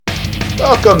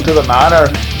Welcome to the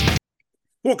manor.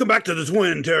 Welcome back to the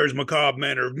Twin Terrors Macabre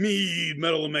Manor of Mead,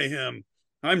 Metal, and Mayhem.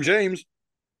 I'm James.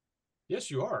 Yes,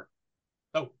 you are.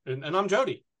 Oh, and I'm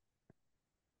Jody.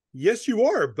 Yes, you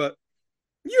are, but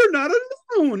you're not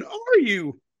alone, are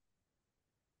you?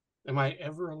 Am I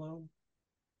ever alone?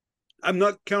 I'm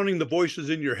not counting the voices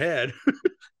in your head.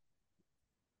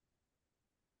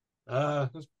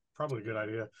 That's probably a good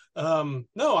idea.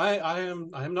 No, I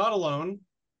am not alone.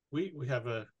 We have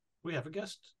a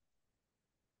guest.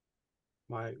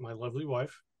 My lovely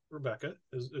wife, Rebecca,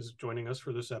 is joining us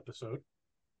for this episode.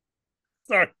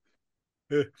 Sorry.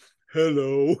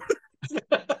 Hello.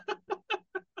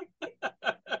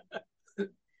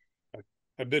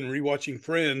 I've been rewatching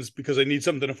Friends because I need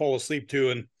something to fall asleep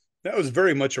to, and that was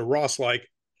very much a Ross-like,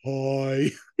 hi.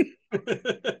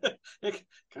 It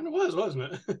kind of was,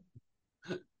 wasn't it?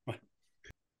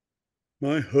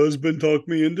 My husband talked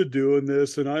me into doing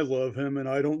this, and I love him, and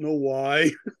I don't know why.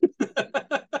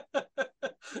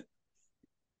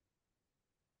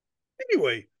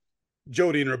 Anyway,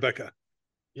 Jody and Rebecca.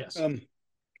 Yes.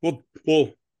 We'll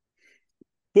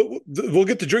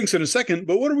get to drinks in a second,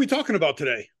 but what are we talking about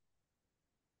today?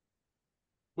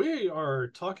 We are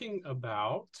talking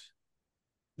about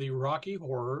the Rocky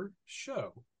Horror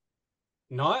Show,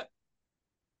 not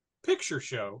picture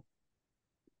show,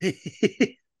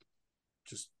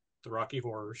 just the Rocky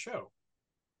Horror Show.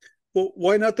 Well,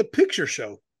 why not the picture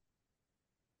show?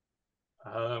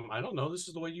 I don't know. This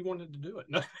is the way you wanted to do it.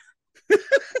 No.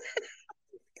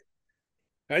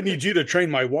 I need you to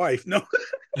train my wife. No.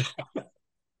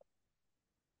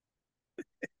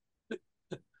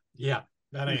 Yeah,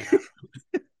 that ain't happening.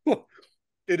 Well,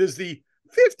 it is the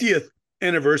 50th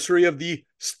anniversary of the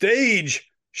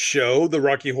stage show, the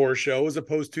Rocky Horror Show, as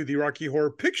opposed to the Rocky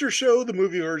Horror Picture Show, the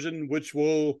movie version, which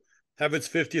will have its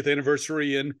 50th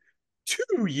anniversary in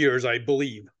 2 years, I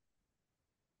believe.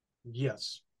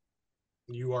 Yes,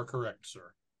 you are correct,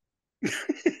 sir.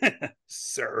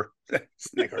 Sir.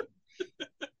 Snicker.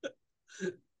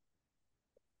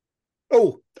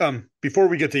 Oh, before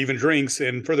we get to even drinks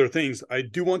and further things, I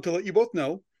do want to let you both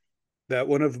know that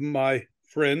one of my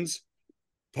friends,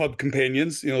 pub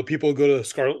companions, people go to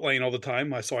Scarlet Lane all the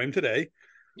time. I saw him today.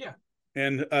 Yeah.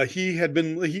 And he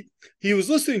was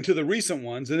listening to the recent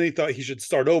ones, and he thought he should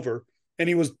start over. And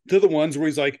he was to the ones where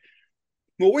he's like,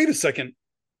 well, wait a second.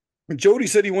 Jody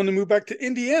said he wanted to move back to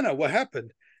Indiana. What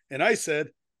happened? And I said,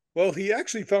 well, he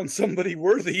actually found somebody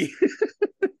worthy.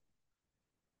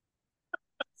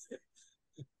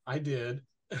 I did.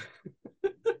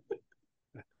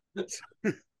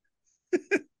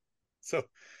 So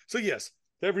yes,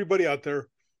 to everybody out there,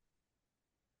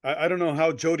 I don't know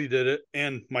how Jody did it,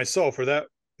 and myself for that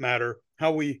matter,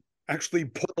 how we actually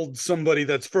pulled somebody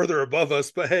that's further above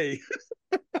us, but hey.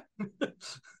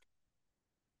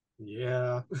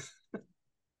 Yeah.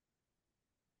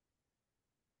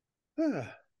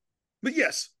 But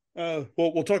yes,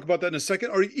 we'll talk about that in a second.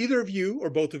 Are either of you or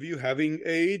both of you having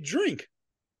a drink?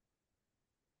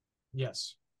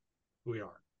 Yes, we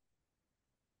are.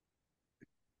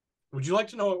 Would you like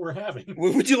to know what we're having?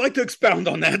 Would you like to expound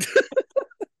on that?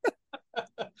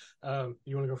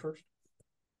 You want to go first?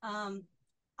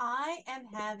 I am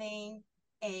having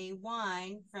a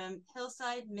wine from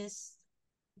Hillside Mist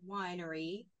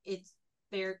Winery. It's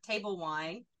their table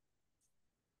wine.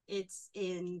 It's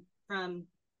from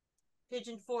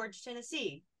Pigeon Forge,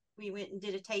 Tennessee. We went and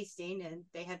did a tasting, and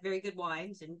they have very good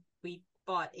wines, and we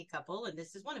bought a couple, and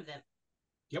this is one of them.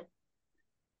 Yep.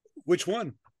 Which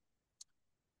one?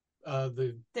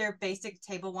 Their basic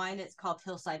table wine. It's called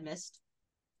Hillside Mist.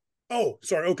 Oh,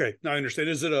 sorry. Okay, now I understand.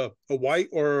 Is it a white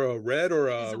or a red or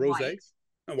a rosé? White.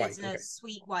 A white. It's a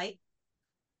sweet white.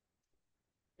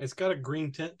 It's got a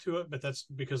green tint to it, but that's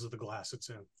because of the glass it's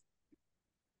in.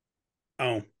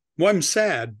 Oh, well, I'm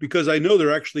sad because I know there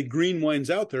are actually green wines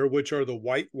out there, which are the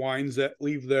white wines that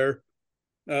leave their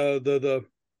the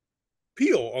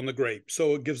peel on the grape,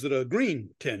 so it gives it a green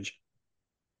tinge.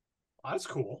 Oh, that's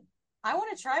cool. I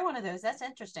want to try one of those. That's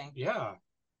interesting. Yeah.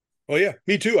 Oh yeah,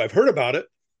 me too. I've heard about it.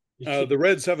 The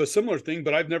Reds have a similar thing,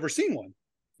 but I've never seen one.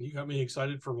 You got me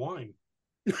excited for wine.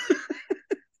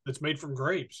 It's made from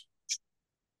grapes.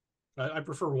 I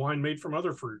prefer wine made from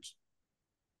other fruits.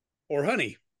 Or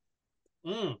honey.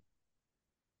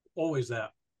 Always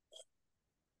that.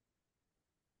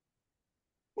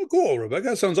 Well, cool, Rebecca.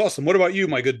 That sounds awesome. What about you,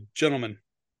 my good gentleman?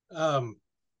 Wait,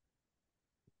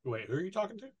 who are you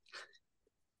talking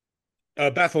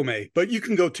to? Baphomet, but you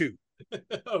can go too.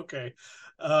 Okay.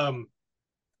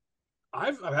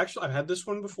 I've had this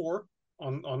one before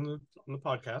on the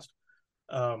podcast.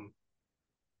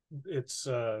 It's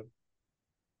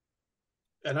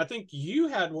and I think you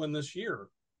had one this year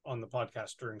on the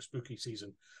podcast during spooky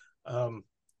season. Um,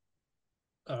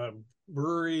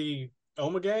 Brewery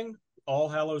Omegang, All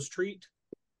Hallows Treat.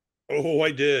 Oh,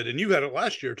 I did. And you had it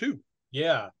last year too.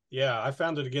 Yeah, yeah. I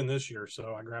found it again this year,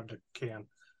 so I grabbed a can.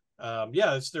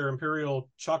 Yeah, it's their Imperial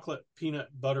Chocolate Peanut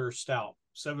Butter Stout,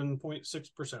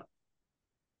 7.6%.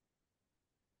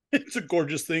 It's a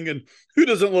gorgeous thing. And who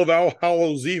doesn't love All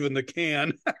Hallows Eve in the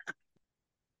can?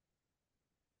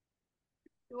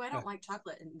 Oh, I don't like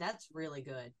chocolate, and that's really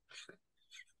good.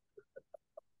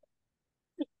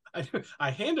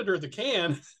 I handed her the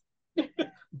can,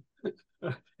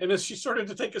 and as she started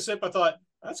to take a sip, I thought,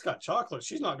 that's got chocolate.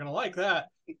 She's not going to like that.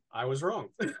 I was wrong.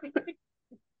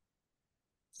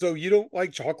 So you don't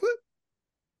like chocolate?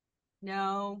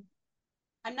 No,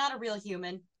 I'm not a real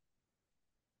human.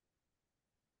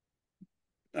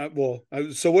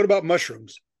 So what about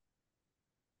mushrooms?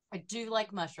 I do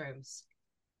like mushrooms.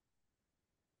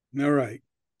 All right.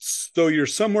 So you're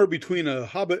somewhere between a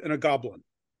hobbit and a goblin.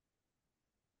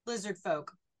 Lizard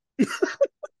folk.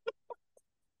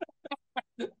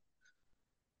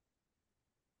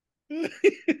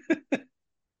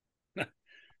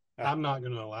 I'm not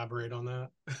going to elaborate on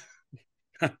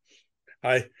that.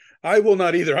 I will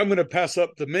not either. I'm going to pass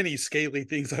up the many scaly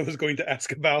things I was going to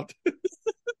ask about.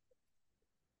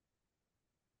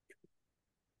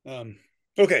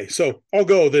 Okay, so I'll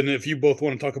go then if you both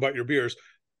want to talk about your beers.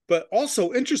 But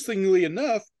also, interestingly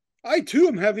enough, I too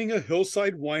am having a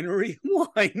Hillside Winery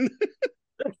wine.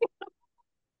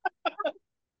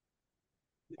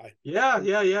 Yeah.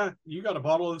 You got a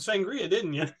bottle of sangria,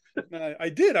 didn't you? I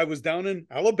did. I was down in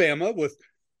Alabama with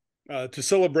to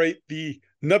celebrate the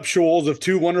nuptials of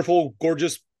two wonderful,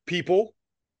 gorgeous people,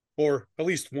 or at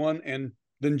least one, and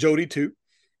then Jody too.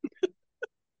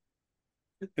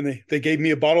 And they gave me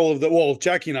a bottle of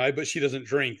Jackie and I, but she doesn't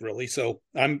drink really, so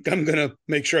I'm gonna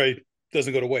make sure it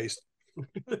doesn't go to waste.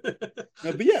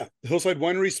 But yeah, the Hillside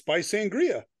Winery Spice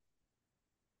Sangria.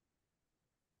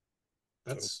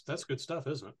 That's good stuff,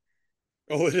 isn't it?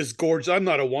 Oh, it is gorgeous. I'm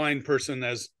not a wine person,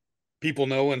 as people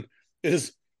know, and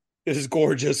it is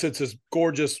gorgeous. It's this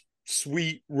gorgeous,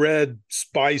 sweet, red,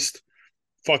 spiced,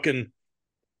 fucking.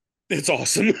 It's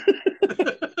awesome.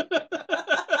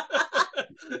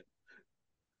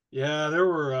 Yeah, there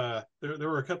were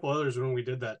a couple others when we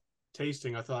did that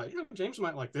tasting. I thought, James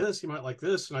might like this. He might like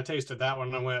this, and I tasted that one,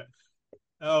 and I went,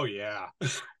 "Oh yeah,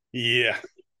 Yeah.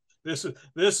 this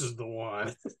is the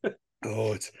one."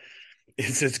 Oh,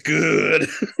 it's good.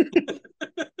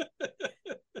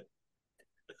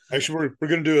 Actually, we're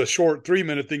going to do a short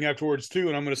 3-minute thing afterwards too,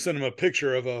 and I'm going to send him a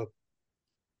picture of a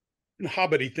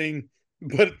hobbity thing,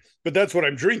 but that's what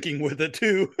I'm drinking with it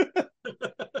too.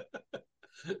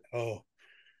 Oh,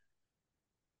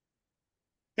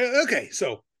 okay.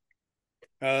 So,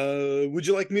 would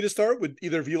you like me to start? Would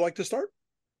either of you like to start?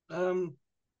 You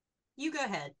go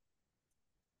ahead.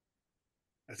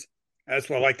 That's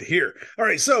what I like to hear. All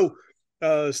right. So,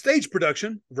 stage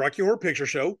production of Rocky Horror Picture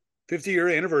Show, 50-year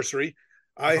anniversary.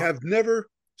 I have never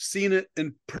seen it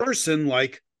in person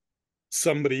like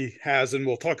somebody has, and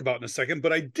we'll talk about in a second.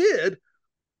 But I did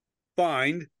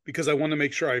find, because I want to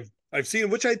make sure I've seen it,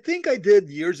 which I think I did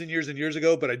years and years and years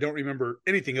ago, but I don't remember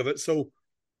anything of it. So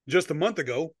just a month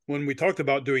ago, when we talked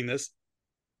about doing this,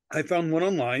 I found one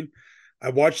online. I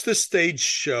watched the stage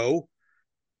show,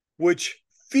 which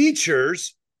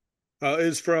features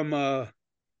is from the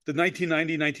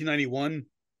 1990-1991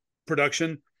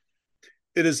 production.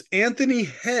 It is Anthony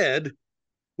Head,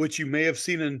 which you may have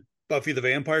seen in Buffy the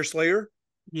Vampire Slayer.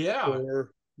 Yeah.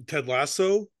 Or Ted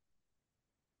Lasso.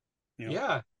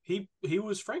 Yeah. He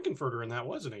was Frankenfurter in that,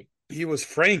 wasn't he? He was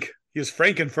Frank. He was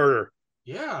Frankenfurter.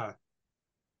 Yeah.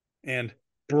 And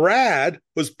Brad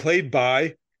was played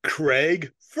by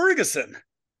Craig Ferguson.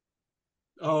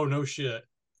 Oh, no shit.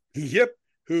 Yep.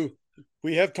 Who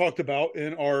we have talked about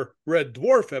in our Red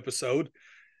Dwarf episode.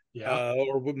 Yeah.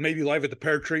 Or maybe Live at the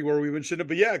Pear Tree where we mentioned it.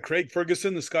 But yeah, Craig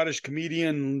Ferguson, the Scottish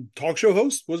comedian talk show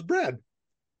host, was Brad.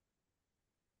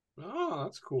 Oh,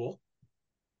 that's cool.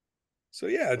 So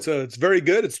yeah, it's very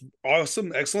good. It's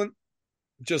awesome, excellent.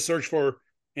 Just search for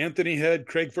Anthony Head,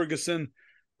 Craig Ferguson,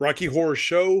 Rocky Horror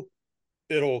Show.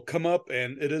 It'll come up,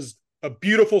 and it is a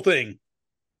beautiful thing.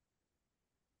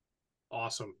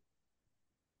 Awesome.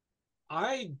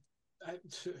 I'm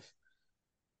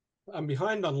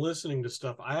behind on listening to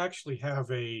stuff. I actually have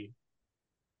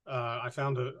I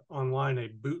found online a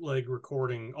bootleg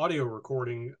audio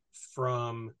recording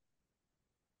from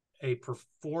a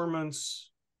performance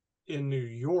in New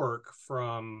York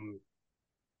from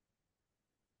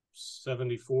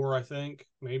 74, I think,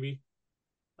 maybe.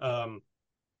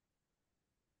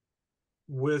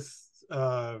 With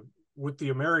with the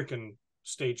American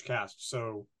stage cast.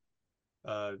 So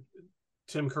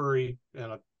Tim Curry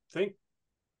and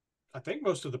I think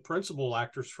most of the principal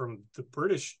actors from the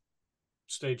British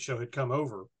stage show had come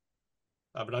over.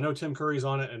 But I know Tim Curry's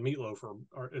on it and Meatloaf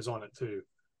is on it too.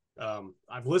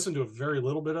 I've listened to a very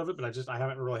little bit of it, but I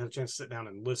haven't really had a chance to sit down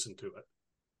and listen to it.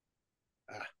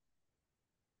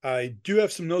 I do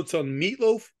have some notes on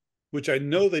Meatloaf, which I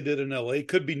know they did in LA,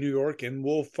 could be New York, and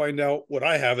we'll find out what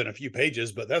I have in a few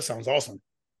pages, but that sounds awesome.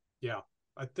 Yeah,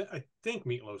 I think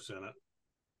Meatloaf's in it.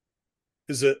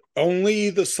 Is it only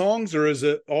the songs or is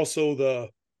it also the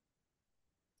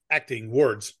acting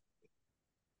words?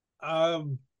 I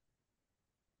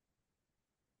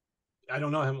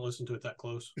don't know. I haven't listened to it that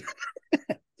close.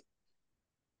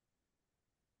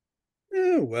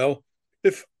 Well,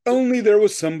 if only there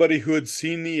was somebody who had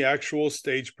seen the actual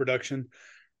stage production.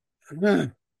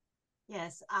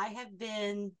 Yes, I have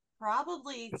been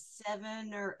probably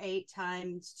 7 or 8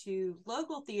 times to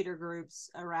local theater groups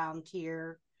around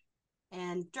here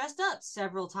and dressed up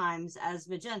several times as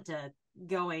Magenta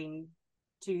going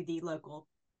to the local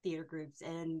theater groups,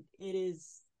 and it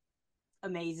is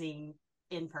amazing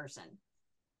in person.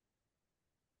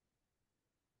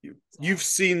 You've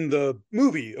seen the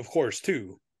movie, of course,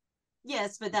 too.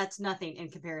 Yes, but that's nothing in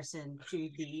comparison to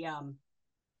the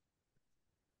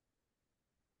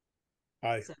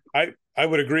I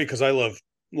would agree because I love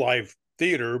live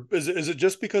theater. Is it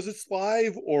just because it's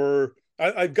live, or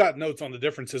I've got notes on the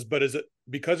differences, but is it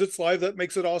because it's live that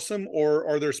makes it awesome, or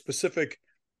are there specific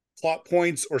plot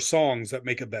points or songs that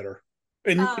make it better,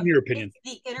 in your opinion?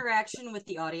 the interaction with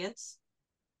the audience.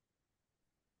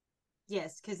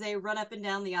 Yes, because they run up and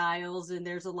down the aisles, and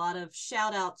there's a lot of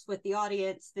shout outs with the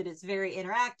audience that it's very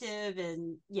interactive,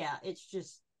 and it's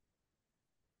just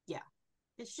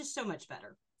so much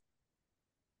better.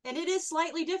 And it is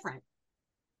slightly different.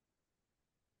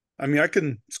 I mean, I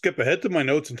can skip ahead to my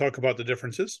notes and talk about the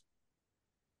differences,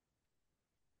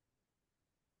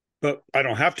 but I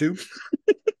don't have to.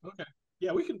 Okay.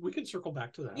 Yeah, we can circle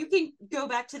back to that. You can go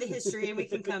back to the history, and we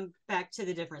can come back to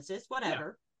the differences.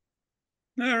 Whatever.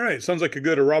 Yeah. All right, sounds like a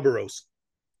good Ouroboros.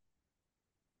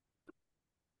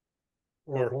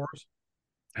 Or horse.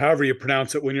 However you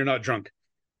pronounce it when you're not drunk.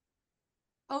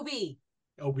 OB.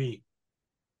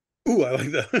 Ooh, I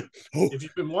like that. Oh. If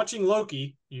you've been watching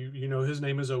Loki, you know his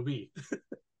name is OB.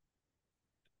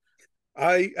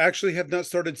 I actually have not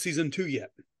started season 2 yet.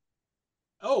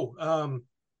 Oh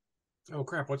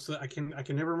crap! What's I can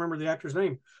never remember the actor's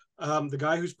name. The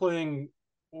guy who's playing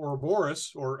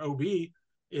Ouroboros or OB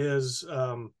is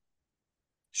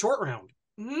Short Round.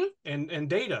 Mm-hmm. and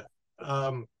Data.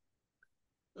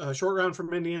 Short Round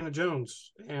from Indiana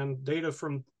Jones and Data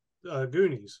from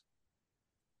Goonies.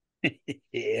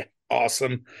 Yeah,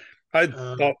 awesome. I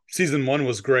thought season 1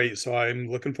 was great, so I'm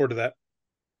looking forward to that.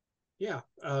 Yeah,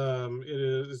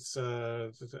 it is.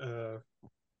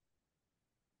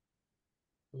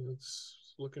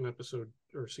 Let's look in episode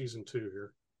or season 2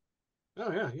 here.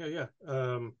 Oh yeah.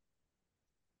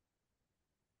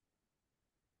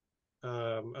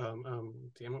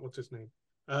 Damn it, what's his name?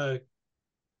 Ke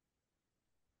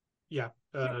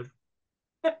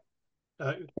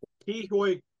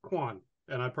Huy Quan,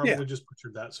 and I probably just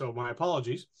butchered that, so my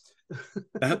apologies.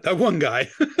 that one guy.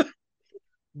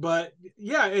 But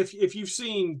yeah, if you've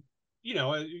seen,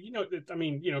 I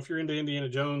mean, if you're into Indiana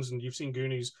Jones and you've seen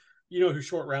Goonies, you know who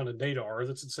Short Round and Data are.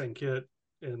 That's the same kid,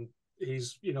 and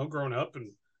he's grown up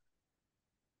and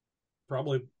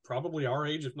probably our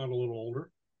age, if not a little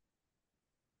older.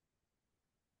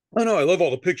 Oh no, I love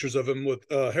all the pictures of him with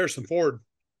Harrison Ford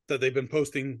that they've been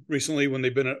posting recently when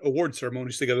they've been at award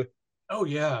ceremonies together. Oh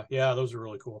yeah, those are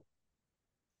really cool.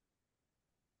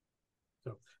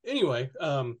 So anyway,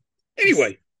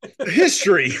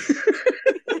 history.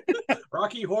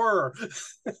 Rocky Horror.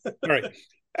 All right.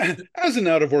 As an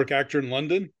out-of-work actor in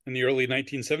London in the early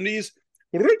 1970s,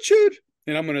 Richard,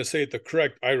 and I'm going to say it the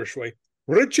correct Irish way,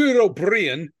 Richard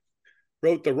O'Brien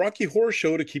wrote the Rocky Horror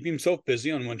Show to keep himself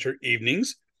busy on winter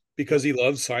evenings because he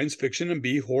loved science fiction and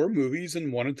B-horror movies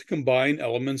and wanted to combine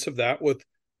elements of that with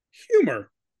humor.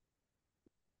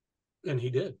 And he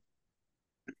did.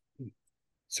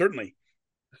 Certainly.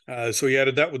 So he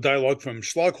added that with dialogue from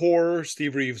Schlock Horror,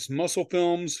 Steve Reeves' Muscle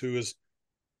Films, who is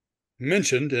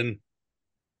mentioned in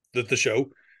the show,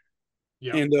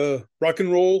 and rock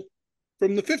and roll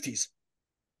from the 50s.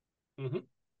 Mm-hmm.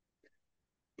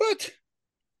 But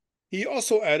he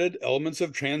also added elements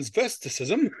of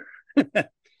transvesticism.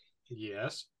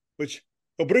 Yes. Which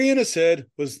O'Brien has said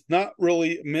was not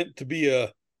really meant to be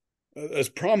as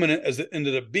prominent as it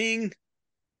ended up being,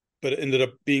 but it ended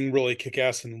up being really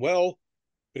kick-ass and well.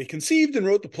 But he conceived and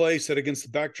wrote the play set against the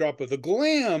backdrop of the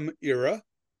glam era,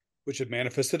 which had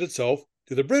manifested itself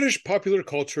through the British popular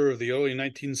culture of the early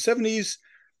 1970s,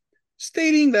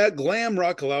 stating that glam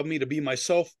rock allowed me to be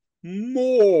myself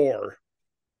more.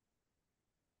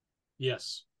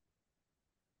 Yes.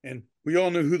 And we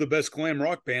all know who the best glam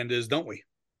rock band is, don't we?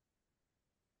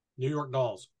 New York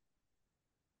Dolls.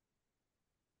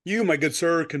 You, my good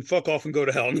sir, can fuck off and go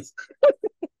to hell.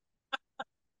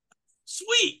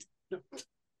 Sweet.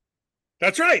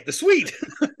 That's right, the Sweet.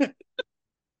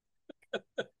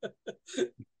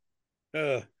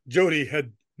 Jody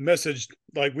had messaged,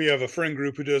 like, we have a friend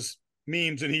group who does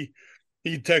memes, and he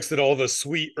texted all of us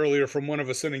Sweet earlier from one of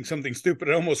us sending something stupid.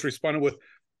 I almost responded with,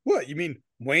 what, you mean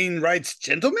Wainwright's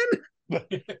Gentlemen?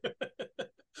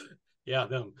 Yeah,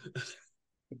 them.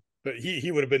 But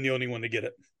he would have been the only one to get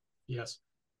it. Yes.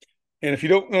 And if you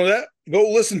don't know that, go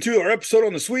listen to our episode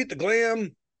on the Sweet, the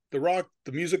glam, the rock,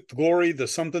 the music, the glory, the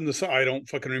something, I don't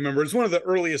fucking remember. It's one of the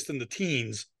earliest in the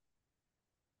teens.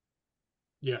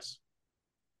 Yes.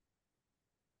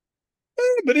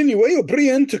 But anyway,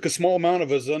 O'Brien took a small amount of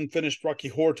his unfinished Rocky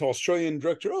Horror to Australian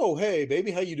director. Oh, hey,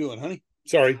 baby, how you doing, honey?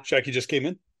 Sorry, Jackie just came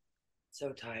in.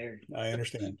 So tired. I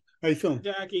understand. How you feeling?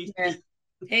 Jackie.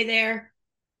 Hey there.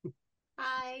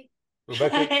 Hi.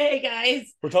 Rebecca, Hey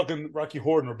guys. we're talking Rocky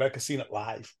Horror, and Rebecca's seen it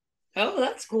live. Oh,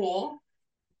 that's cool.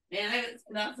 Man, I haven't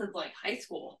seen that since like high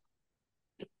school.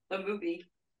 The movie.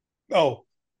 Oh,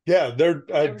 yeah, they're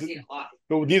I've never seen it live.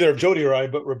 well, neither have Jody or I,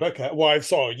 but Rebecca. Well, I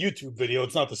saw a YouTube video.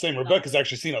 It's not the same. Rebecca's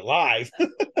actually seen it live.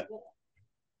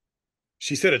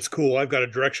 She said it's cool. I've got a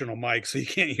directional mic, so you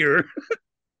can't hear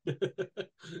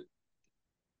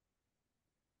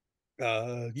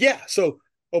her. Yeah, so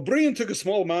O'Brien took a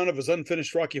small amount of his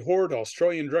unfinished Rocky Horror to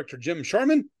Australian director Jim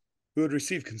Sharman, who had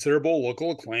received considerable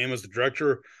local acclaim as the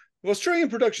director of Australian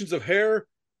productions of Hair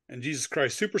and Jesus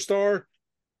Christ Superstar.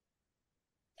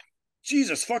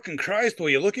 Jesus fucking Christ, will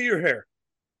you look at your hair?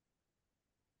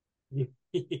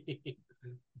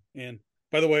 And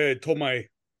by the way, I told my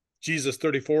Jesus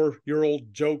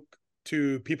 34-year-old joke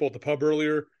to people at the pub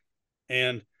earlier,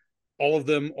 and all of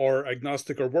them are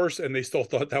agnostic or worse, and they still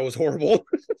thought that was horrible.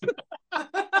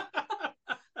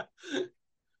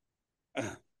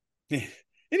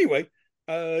 Anyway,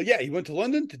 he went to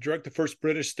London to direct the first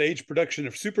British stage production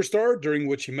of Superstar, during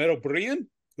which he met O'Brien,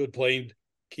 who had played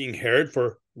King Herod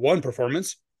for one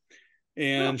performance.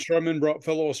 And Sharman brought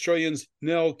fellow Australians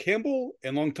Nell Campbell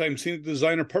and longtime scenic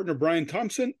designer partner Brian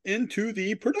Thompson into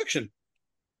the production.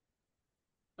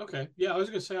 Okay. Yeah, I was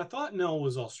going to say, I thought Nell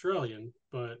was Australian,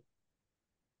 but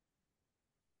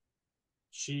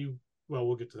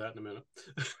we'll get to that in a minute.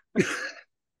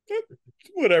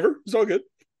 Whatever. It's all good.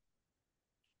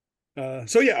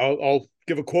 I'll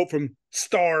give a quote from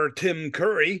star Tim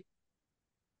Curry.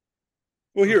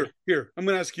 Well, here, I'm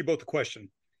going to ask you both a question.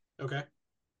 Okay.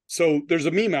 So there's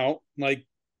a meme out, like,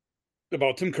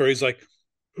 about Tim Curry's, like,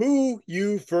 who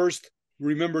you first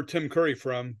remember Tim Curry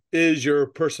from is your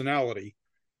personality.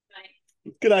 Right.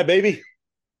 Good night, baby.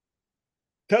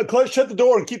 Shut the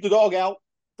door and keep the dog out.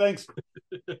 Thanks.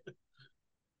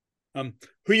 Who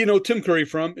you know Tim Curry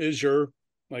from is your,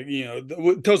 like,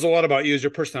 it tells a lot about you, is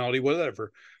your personality,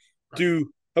 whatever. Right.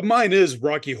 Mine is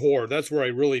Rocky Horror. That's where I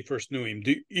really first knew him.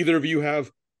 Do either of you have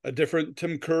a different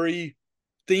Tim Curry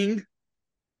thing?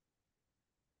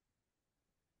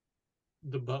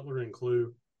 The Butler and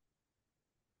Clue.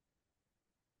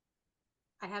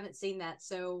 I haven't seen that,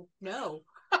 so no.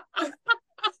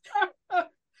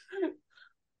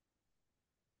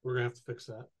 We're gonna have to fix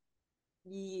that.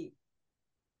 Yeah.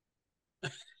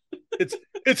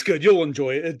 It's good. You'll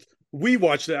enjoy it. We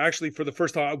watched it actually for the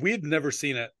first time. We had never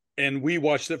seen it, and we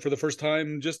watched it for the first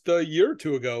time just a year or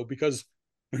two ago because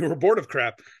we were bored of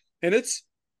crap. And it's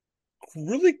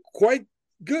really quite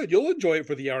good. You'll enjoy it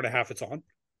for the hour and a half it's on.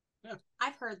 Yeah,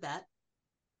 I've heard that.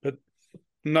 But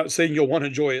I'm not saying you'll want to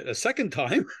enjoy it a second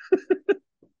time.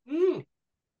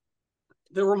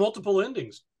 There were multiple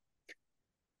endings.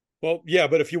 Well, yeah,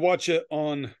 but if you watch it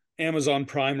on Amazon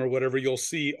Prime or whatever, you'll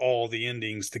see all the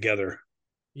endings together.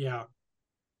 Yeah,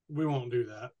 we won't do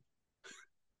that.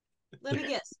 Let me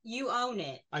guess. You own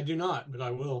it. I do not, but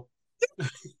I will.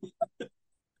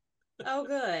 Oh,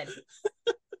 good.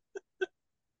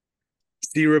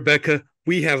 See, Rebecca,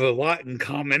 we have a lot in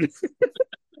common.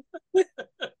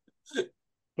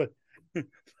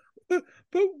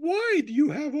 But why do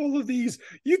you have all of these?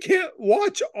 You can't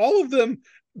watch all of them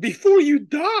before you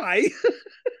die.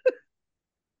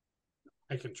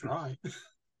 I can try.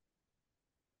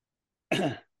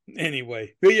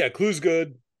 Anyway, but yeah, Clue's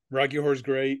good. Rocky Horror's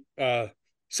great.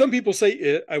 Some people say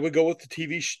It. I would go with the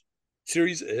TV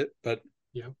series It, but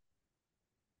yeah.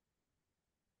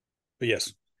 But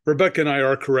yes, Rebecca and I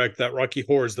are correct that Rocky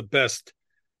Horror is the best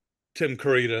Tim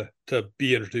Curry to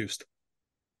be introduced.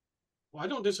 Well, I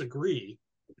don't disagree.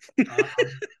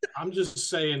 I'm just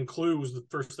saying Clue was the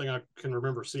first thing I can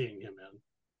remember seeing him in.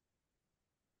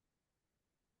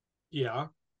 Yeah.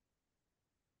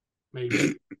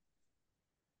 Maybe.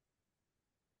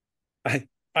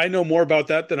 I know more about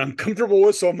that than I'm comfortable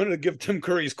with, so I'm going to give Tim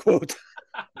Curry's quote.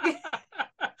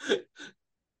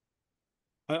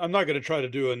 I'm not going to try to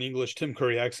do an English Tim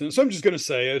Curry accent, so I'm just going to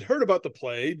say I'd heard about the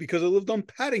play because I lived on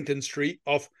Paddington Street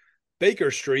off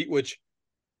Baker Street, which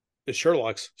is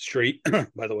Sherlock's Street,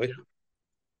 by the way. Yeah.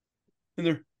 And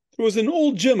there was an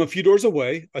old gym a few doors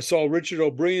away. I saw Richard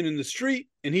O'Brien in the street,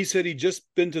 and he said he'd just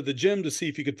been to the gym to see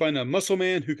if he could find a muscle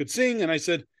man who could sing. And I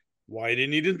said, why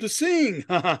didn't he need him to sing?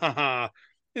 Ha ha ha ha.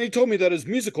 And he told me that his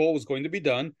musical was going to be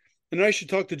done, and I should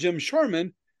talk to Jim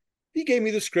Sharman. He gave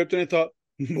me the script, and I thought,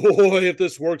 boy, if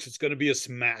this works, it's going to be a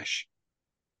smash.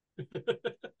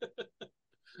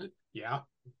 Yeah.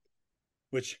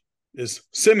 Which is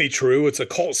semi-true. It's a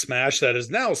cult smash that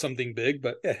is now something big,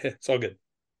 but it's all good.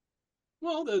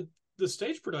 Well, the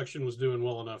stage production was doing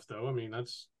well enough, though. I mean,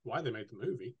 that's why they made the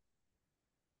movie.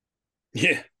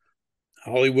 Yeah.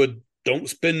 Hollywood don't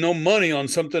spend no money on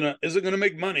something that isn't going to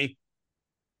make money.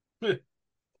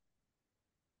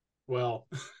 Well,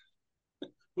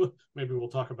 maybe we'll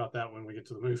talk about that when we get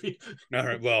to the movie. All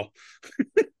right. Well,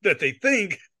 that they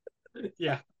think.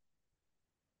 Yeah.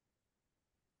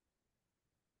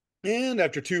 And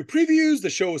after 2 previews, the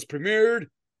show was premiered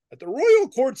at the Royal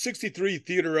Court 63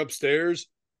 Theater upstairs,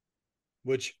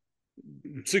 which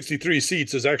 63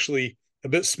 seats is actually a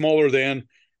bit smaller than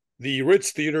the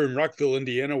Ritz Theater in Rockville,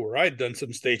 Indiana, where I'd done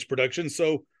some stage productions.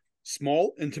 So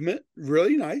small, intimate,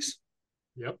 really nice.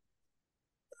 Yep.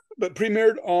 But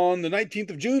premiered on the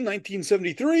 19th of June,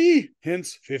 1973,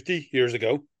 hence 50 years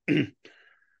ago,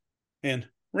 and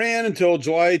ran until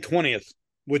July 20th,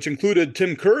 which included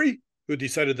Tim Curry, who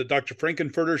decided that Dr.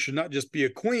 Frankenfurter should not just be a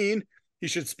queen, he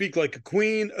should speak like a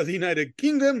queen of the United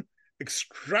Kingdom,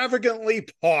 extravagantly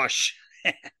posh.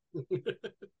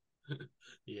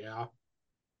 Yeah.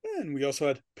 And we also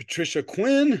had Patricia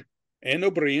Quinn, Anne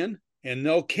O'Brien, and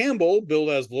Nell Campbell billed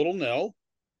as Little Nell.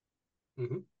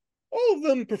 Mm-hmm. All of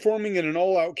them performing in an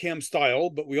all-out cam style,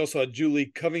 but we also had Julie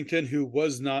Covington, who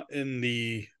was not in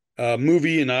the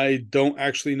movie, and I don't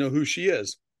actually know who she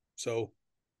is. So,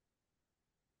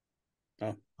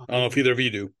 I don't know if either of you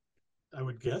do. I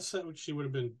would guess that she would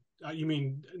have been. You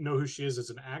mean know who she is as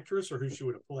an actress, or who she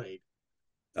would have played?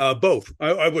 Both.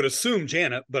 I would assume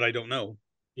Janet, but I don't know.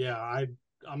 Yeah,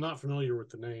 I'm not familiar with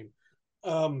the name.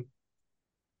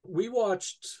 We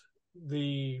watched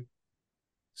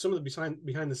some of the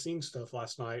behind the scenes stuff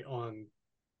last night on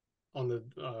the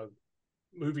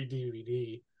movie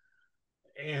DVD,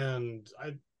 and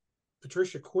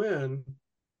Patricia Quinn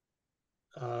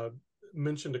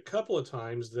mentioned a couple of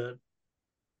times that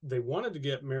they wanted to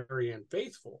get Marianne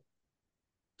Faithfull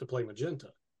to play Magenta,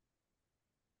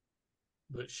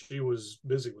 but she was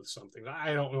busy with something.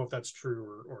 I don't know if that's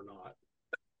true or not.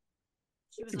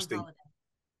 She was on holiday.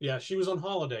 Yeah, she was on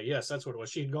holiday. Yes, that's what it was.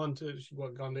 She'd gone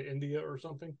to India or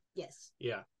something. Yes.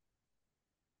 Yeah.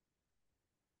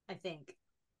 I think.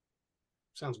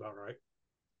 Sounds about right.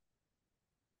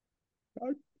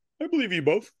 I believe you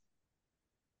both.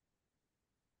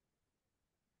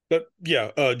 But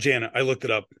yeah, Janet, I looked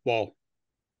it up while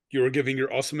you were giving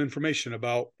your awesome information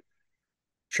about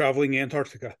traveling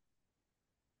Antarctica.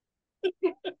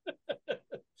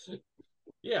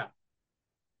 Yeah.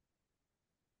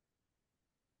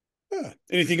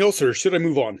 Anything else, or should I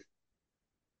move on?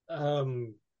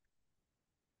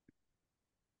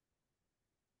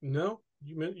 No,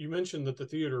 you mentioned that the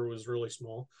theater was really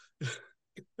small.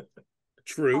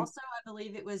 True. Also, I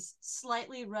believe it was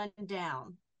slightly run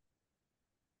down.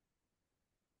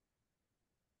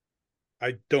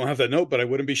 I don't have that note, but I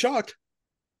wouldn't be shocked.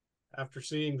 After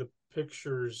seeing the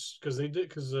pictures, because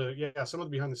some of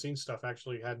the behind the scenes stuff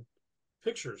actually had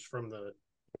pictures from the.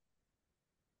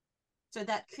 So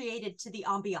that created to the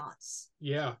ambiance.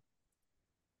 Yeah.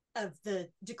 Of the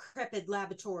decrepit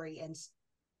laboratory and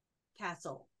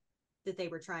castle that they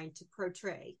were trying to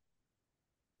portray.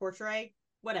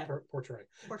 Whatever. Portray.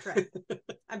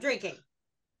 I'm drinking.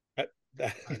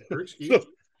 Excuse me.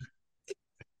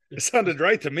 It sounded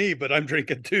right to me, but I'm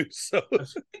drinking too. So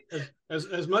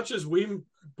as much as we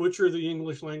butcher the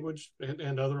English language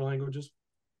and other languages,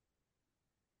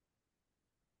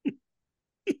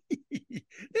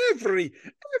 every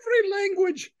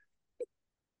language.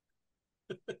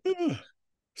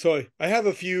 So I have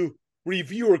a few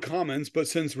reviewer comments, but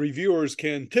since reviewers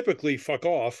can typically fuck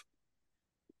off,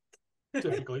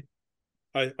 typically,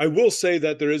 I will say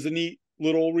that there is a neat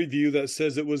little review that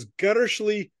says it was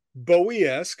gutturally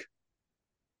Bowie-esque,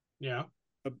 Yeah.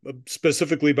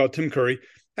 specifically about Tim Curry,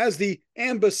 as the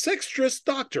ambisextrous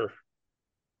doctor.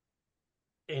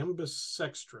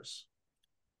 Ambisextrous.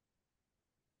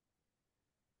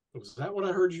 Was that what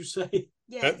I heard you say?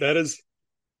 Yes. That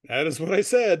is what I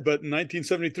said. But in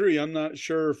 1973, I'm not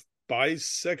sure if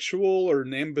bisexual or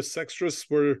ambisextrous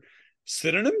were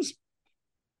synonyms.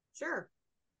 Sure.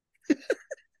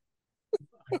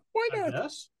 Why I not?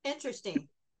 guess. Interesting.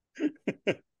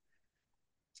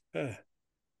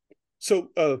 So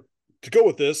to go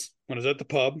with this, when I was at the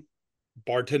pub,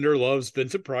 bartender loves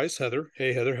Vincent Price. Heather,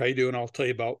 hey Heather, how you doing? I'll tell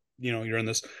you about, you're in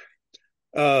this.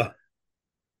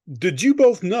 Did you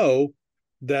both know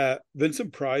that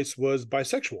Vincent Price was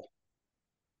bisexual?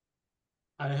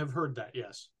 I have heard that,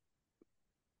 yes.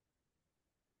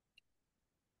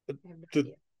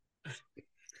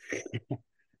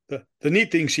 The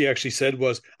neat thing she actually said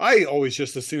was, I always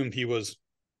just assumed he was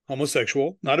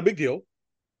homosexual. Not a big deal.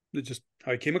 It's just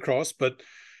how he came across, but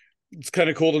it's kind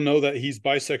of cool to know that he's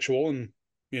bisexual and,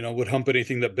 would hump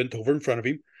anything that bent over in front of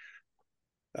him.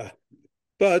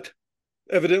 But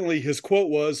evidently his quote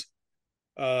was,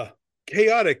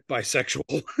 chaotic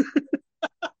bisexual.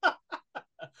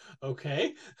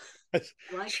 Okay. I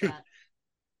like that.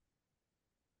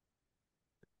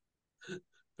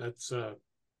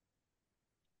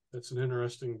 That's an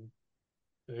interesting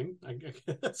thing, I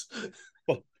guess.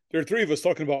 Well, there are three of us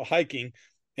talking about hiking,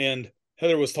 and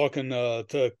Heather was talking to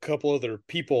a couple other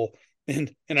people,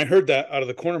 and I heard that out of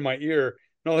the corner of my ear,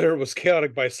 and all I heard was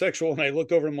chaotic bisexual, and I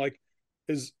looked over and I'm like,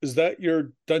 is that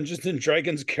your Dungeons and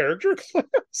Dragons character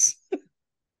class?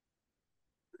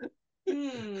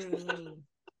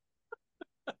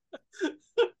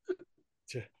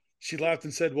 She laughed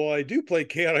and said, well, I do play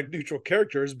chaotic neutral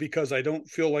characters because I don't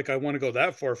feel like I want to go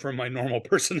that far from my normal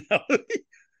personality.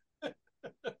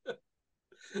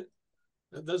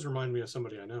 That does remind me of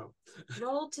somebody I know.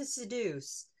 Roll to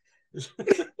seduce.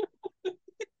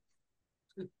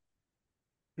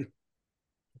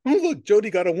 Oh, look, Jody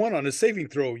got a 1 on his saving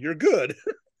throw. You're good.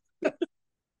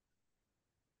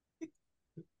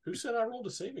 Who said I rolled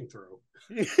a saving throw?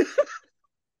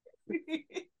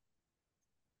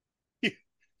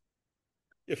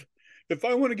 If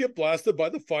I want to get blasted by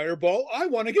the fireball, I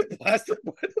want to get blasted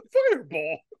by the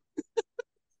fireball.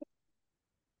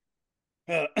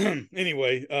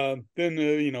 Anyway, then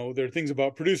there are things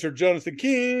about producer Jonathan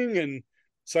King and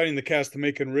signing the cast to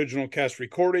make an original cast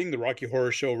recording, the Rocky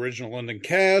Horror Show original London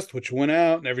cast, which went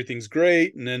out and everything's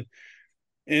great, and then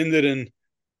ended in.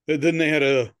 Then they had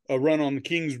a run on the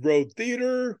Kings Road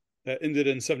Theater that ended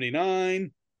in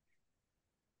 '79.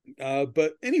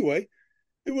 But anyway,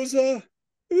 it was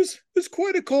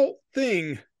quite a cult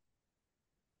thing.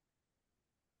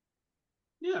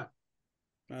 Yeah.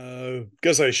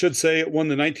 Guess I should say it won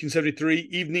the 1973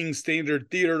 Evening Standard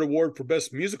Theater Award for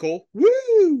Best Musical.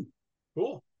 Woo!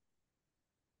 Cool.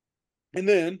 And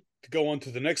then, to go on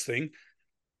to the next thing,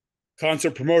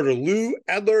 concert promoter Lou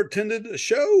Adler attended a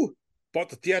show, bought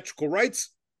the theatrical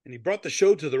rights, and he brought the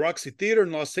show to the Roxy Theater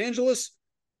in Los Angeles.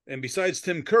 And besides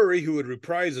Tim Curry, who would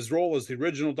reprise his role as the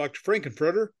original Dr.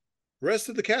 Frankenfurter, the rest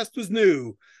of the cast was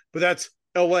new. But that's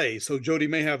LA, so Jody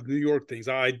may have New York things.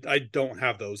 I don't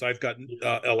have those. I've got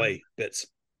LA bits.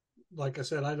 Like I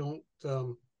said, I don't.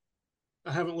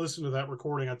 I haven't listened to that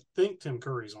recording. I think Tim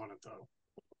Curry's on it though.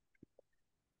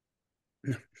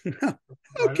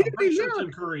 Okay, I'm pretty sure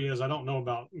Tim Curry is. I don't know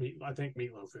about Meat. I think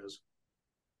Meatloaf is.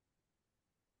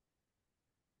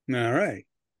 All right.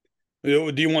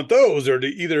 Do you want those, or do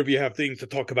either of you have things to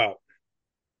talk about?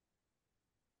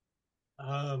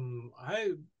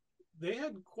 They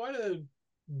had quite a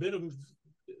bit of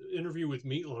interview with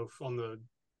Meatloaf on the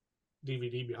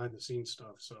DVD behind the scenes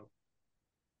stuff. So,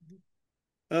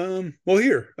 well,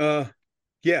 here,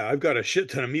 yeah, I've got a shit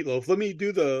ton of Meatloaf. Let me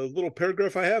do the little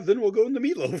paragraph I have, then we'll go into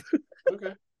Meatloaf.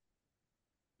 Okay.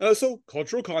 So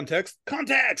cultural context.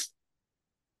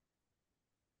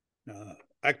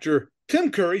 Actor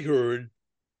Tim Curry, who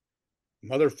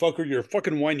motherfucker, your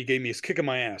fucking wine you gave me is kicking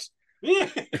my ass.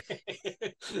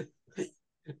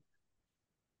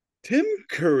 Tim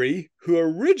Curry, who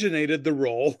originated the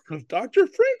role of Dr.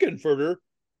 Frankenfurter,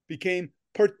 became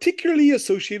particularly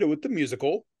associated with the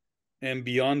musical, and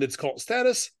beyond its cult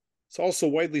status, it's also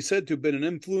widely said to have been an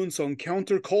influence on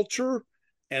counterculture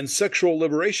and sexual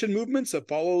liberation movements that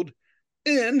followed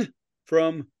in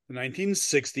from the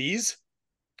 1960s,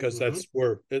 because that's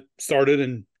where it started,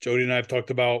 and Jody and I have talked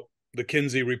about the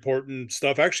Kinsey report and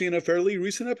stuff, actually in a fairly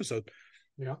recent episode.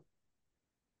 Yeah.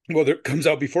 Whether it comes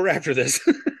out before or after this.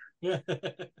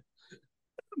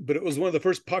 but it was one of the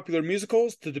first popular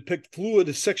musicals to depict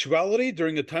fluid sexuality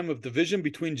during a time of division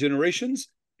between generations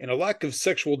and a lack of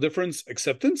sexual difference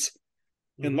acceptance.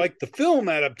 And like the film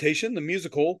adaptation, the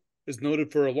musical is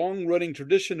noted for a long-running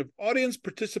tradition of audience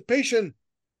participation,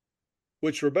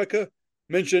 which Rebecca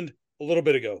mentioned a little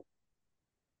bit ago.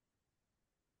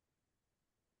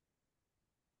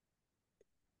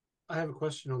 I have a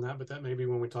question on that, but that may be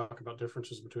when we talk about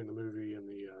differences between the movie and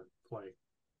the play.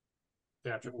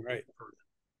 Theatrical. Right.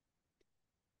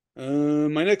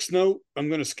 My next note, I'm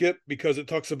going to skip because it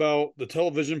talks about the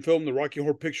television film, The Rocky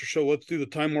Horror Picture Show, Let's Do the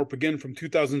Time Warp Again from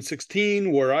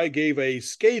 2016, where I gave a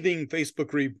scathing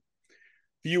Facebook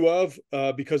review of,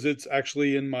 because it's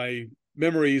actually in my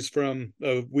memories from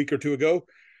a week or two ago.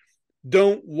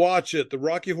 Don't watch it. The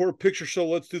Rocky Horror Picture Show,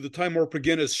 Let's Do the Time Warp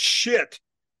Again is shit.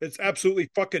 It's absolutely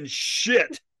fucking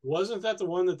shit. Wasn't that the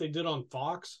one that they did on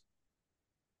Fox?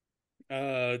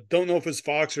 Don't know if it's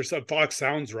Fox or some. Fox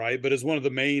sounds right, but it's one of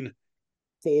the main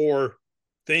 4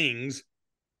 things.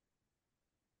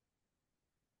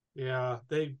 Yeah,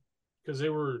 because they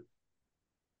were.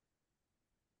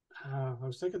 I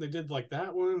was thinking they did like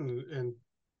that one, and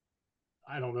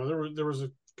I don't know. There was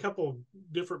a couple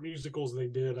different musicals they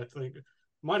did. I think it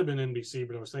might have been NBC,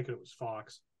 but I was thinking it was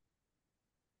Fox.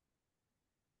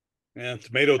 Yeah,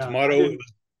 tomato.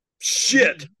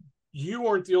 Shit. You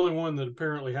weren't the only one that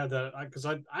apparently had that, because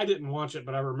I didn't watch it,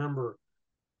 but I remember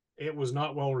it was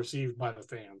not well received by the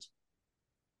fans.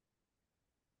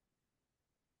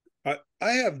 I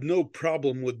have no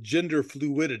problem with gender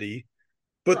fluidity,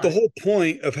 but Right. the whole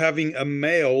point of having a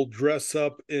male dress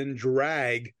up in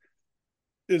drag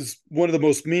is one of the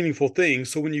most meaningful things.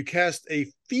 So when you cast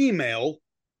a female,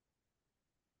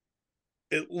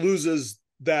 it loses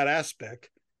that aspect.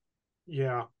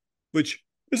 Yeah. Which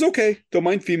is okay. Don't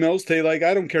mind females. They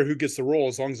I don't care who gets the role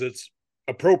as long as it's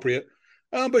appropriate.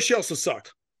 But she also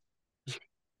sucked.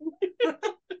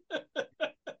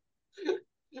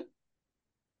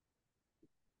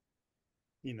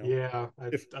 Yeah. I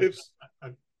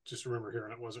just remember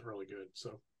hearing it wasn't really good.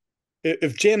 So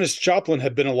if Janis Joplin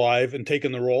had been alive and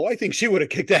taken the role, I think she would have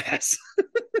kicked ass.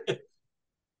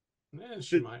 yeah,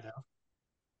 she might have.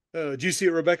 Did you see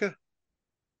it, Rebecca?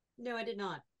 No, I did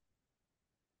not.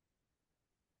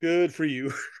 Good for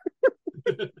you.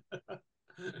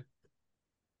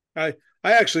 I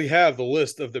actually have the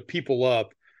list of the people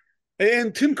up,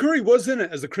 and Tim Curry was in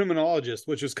it as a criminologist,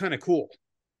 which was kind of cool.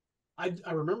 I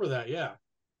remember that, yeah.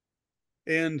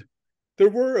 And there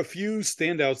were a few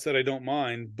standouts that I don't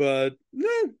mind, but no,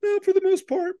 for the most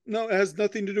part, no, it has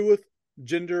nothing to do with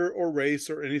gender or race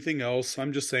or anything else.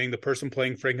 I'm just saying the person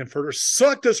playing Frankenfurter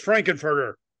sucked as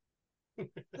Frankenfurter.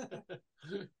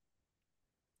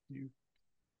 You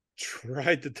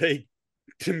tried to take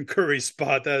Tim Curry's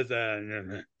spot.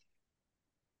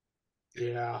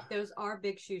 Yeah. Those are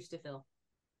big shoes to fill.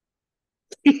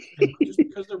 Just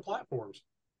because they're platforms.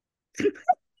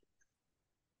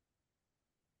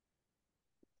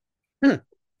 And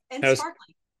As-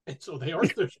 sparkly. And so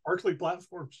they're sparkly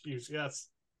platform shoes, yes.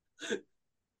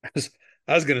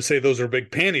 I was going to say those are big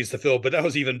panties to fill, but that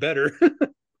was even better.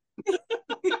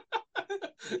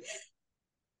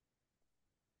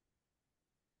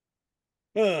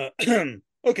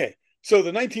 Okay, so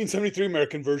the 1973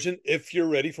 American version, if you're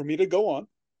ready for me to go on.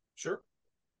 Sure.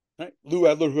 Right. Lou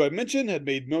Adler, who I mentioned, had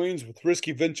made millions with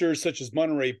risky ventures such as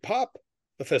Monterey Pop,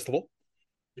 the festival.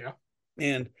 Yeah.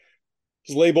 And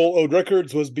his label, Ode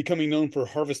Records, was becoming known for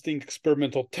harvesting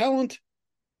experimental talent.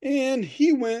 And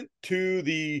he went to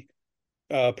the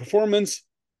performance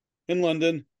in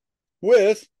London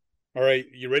with, all right,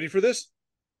 you ready for this?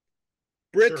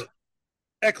 Britt Sure.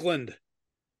 Eklund.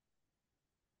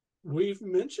 We've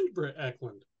mentioned Britt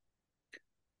Eklund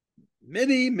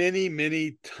Many, many,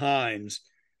 many times.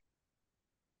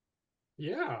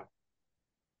 Yeah.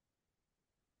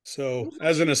 So,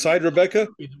 as an aside, Rebecca,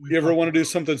 you ever want to do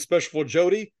something special for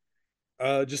Jody?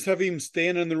 Just have him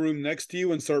stand in the room next to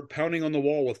you and start pounding on the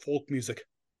wall with folk music.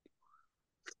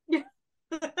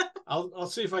 I'll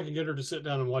see if I can get her to sit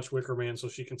down and watch Wicker Man so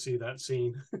she can see that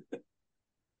scene.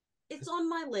 It's on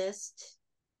my list.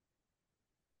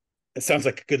 It sounds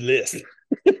like a good list.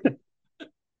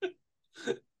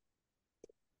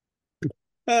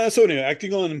 So anyway,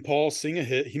 acting on Paul Sing a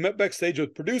Hit, he met backstage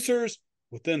with producers.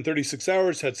 Within 36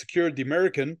 hours, had secured the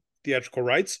American theatrical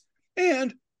rights,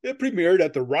 and it premiered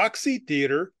at the Roxy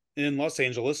Theater in Los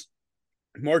Angeles,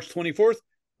 March 24th,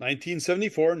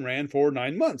 1974, and ran for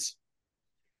 9 months.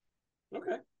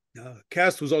 Okay.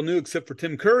 Cast was all new except for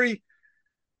Tim Curry,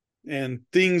 and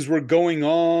things were going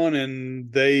on,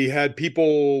 and they had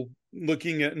people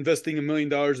looking at investing $1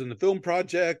 million in the film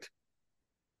project.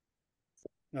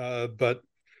 But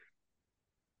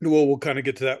Well, we'll kind of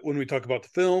get to that when we talk about the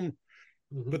film.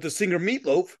 Mhm. But the singer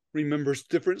Meatloaf remembers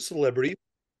different celebrities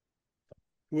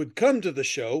who would come to the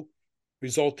show,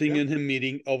 resulting in him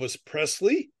meeting Elvis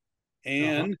Presley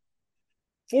and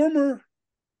former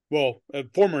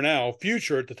now,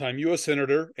 future at the time, U.S.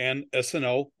 Senator and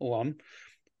SNL alum,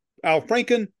 Al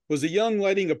Franken was a young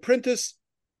lighting apprentice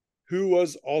who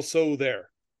was also there.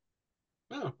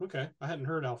 Oh, okay. I hadn't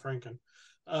heard Al Franken.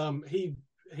 He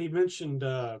mentioned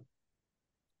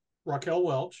Raquel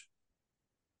Welch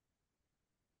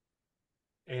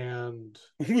and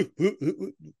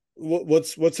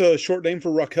What's a short name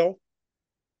for Raquel?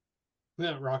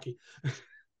 Rocky.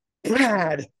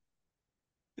 Brad.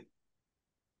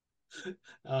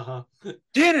 Uh-huh.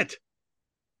 Janet.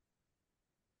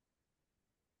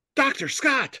 Dr.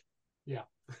 Scott. Yeah.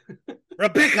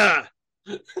 Rebecca.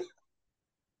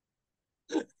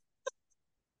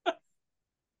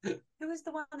 Who was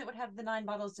the one that would have the 9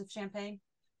 bottles of champagne?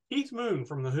 Keith Moon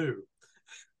from The Who.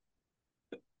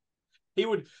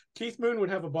 Keith Moon would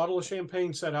have a bottle of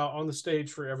champagne set out on the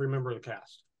stage for every member of the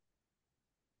cast.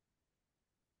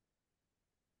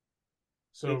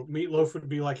 So Meatloaf would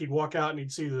be like, he'd walk out and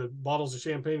he'd see the bottles of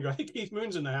champagne and go, hey, Keith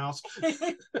Moon's in the house.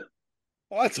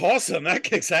 Oh, that's awesome. That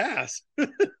kicks ass.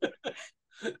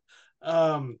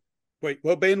 Wait,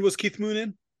 what band was Keith Moon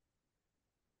in?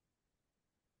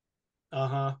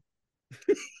 Uh-huh.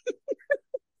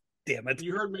 Damn it.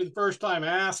 You heard me the first time,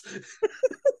 ass.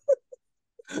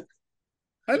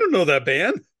 I don't know that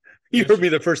band. You heard me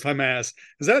the first time, ass.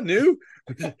 Is that new?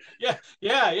 Yeah.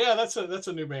 That's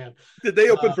a new band. Did they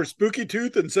open for Spooky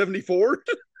Tooth in 74?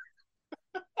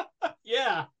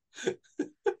 Yeah.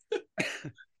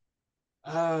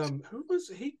 Who was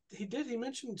he? He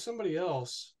mentioned somebody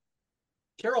else.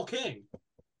 Carole King,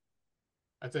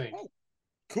 I think. Oh,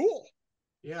 cool.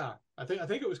 Yeah, I think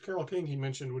it was Carole King he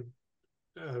mentioned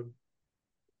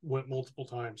went multiple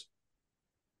times.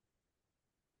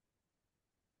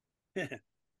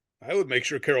 I would make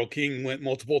sure Carole King went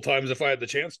multiple times if I had the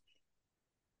chance.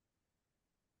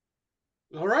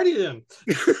 Alrighty then.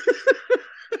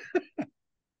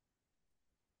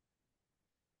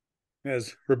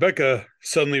 As Rebecca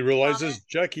suddenly realizes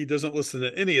Jackie doesn't listen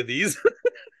to any of these.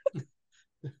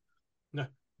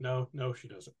 No, she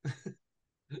doesn't.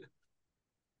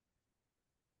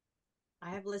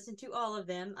 I have listened to all of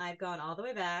them. I've gone all the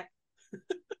way back.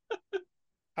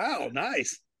 Oh,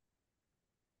 nice.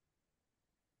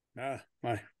 My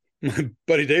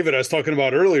buddy David I was talking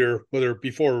about earlier,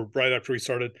 right after we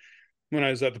started, when I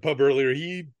was at the pub earlier,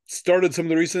 he started some of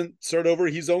the recent start over.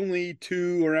 He's only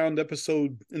to around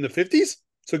episode in the 50s.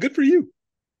 So good for you.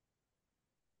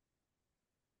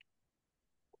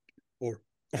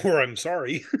 Or I'm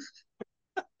sorry.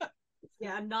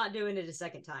 Yeah, I'm not doing it a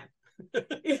second time.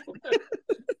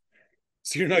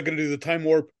 So you're not going to do the time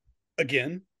warp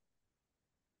again?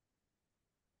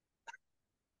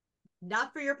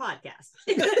 Not for your podcast.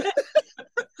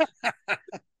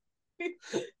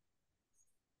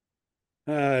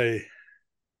 I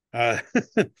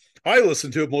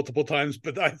listened to it multiple times,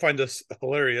 but I find us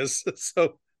hilarious.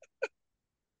 So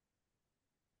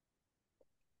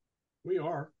we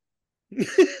are.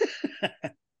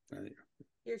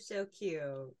 You're so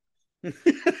cute.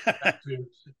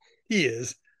 He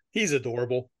is. He's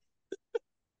adorable.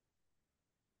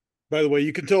 By the way,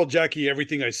 you can tell Jackie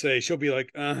everything I say. She'll be like,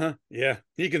 uh-huh, yeah,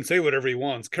 he can say whatever he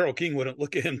wants. Carole King wouldn't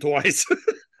look at him twice.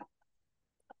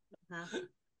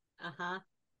 Uh-huh.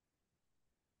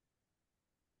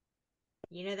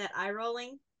 You know that eye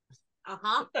rolling?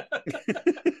 Uh-huh.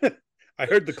 I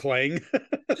heard the clang.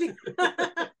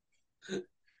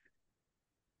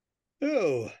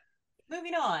 Oh.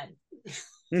 Moving on.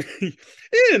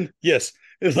 And yes,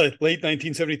 in late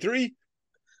 1973,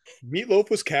 Meatloaf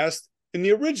was cast in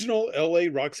the original LA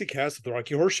Roxy cast of the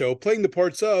Rocky Horror Show, playing the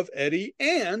parts of Eddie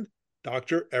and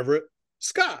Dr. Everett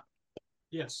Scott.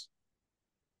 Yes.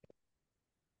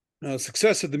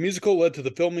 Success of the musical led to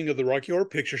the filming of the Rocky Horror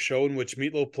Picture Show, in which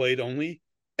Meatloaf played only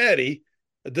Eddie,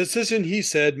 a decision he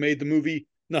said made the movie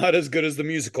not as good as the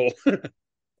musical.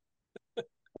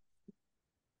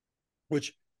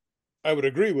 Which I would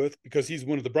agree with, because he's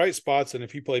one of the bright spots, and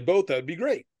if he played both, that would be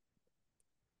great.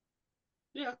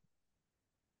 Yeah.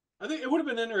 I think it would have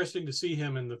been interesting to see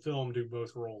him in the film do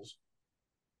both roles.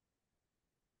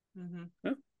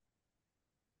 Mm-hmm.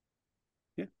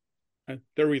 Yeah.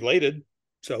 They're related,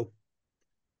 so.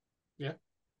 Yeah.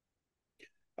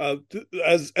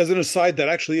 As an aside, that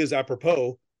actually is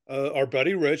apropos. Our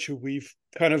buddy Rich, who we've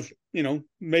kind of,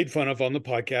 made fun of on the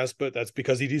podcast, but that's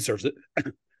because he deserves it.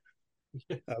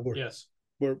 Yes.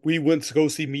 Where we went to go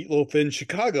see Meatloaf in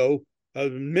Chicago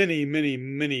many, many,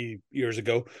 many years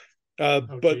ago.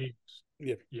 But geez.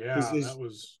 yeah, Yeah, that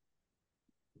was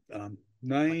um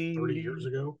like 30 90 years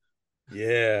ago.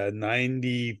 yeah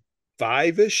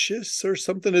 95ish or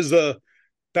something is a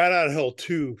Bat Out of Hell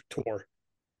 2 tour.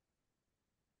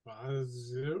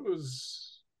 It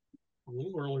was a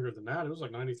little earlier than that. It was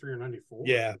like 93 or 94.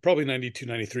 Yeah, probably 92,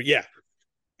 93. Yeah.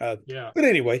 Yeah. But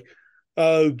anyway,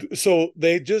 so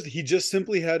he just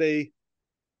simply had a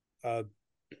uh,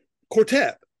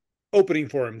 quartet opening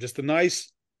for him, just a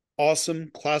nice, awesome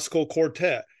classical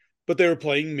quartet. But they were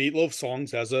playing Meatloaf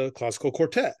songs as a classical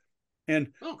quartet, and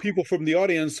people from the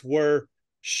audience were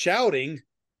shouting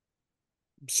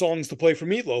songs to play for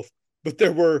Meatloaf. But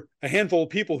there were a handful of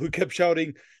people who kept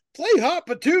shouting, "Play Hot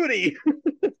Patootie!"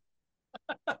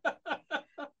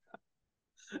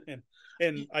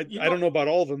 and I don't know about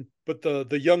all of them, but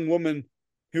the young woman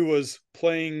who was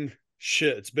playing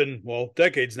shit, it's been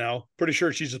decades now. Pretty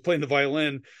sure she's just playing the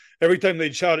violin. Every time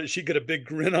they'd shout it, she'd get a big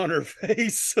grin on her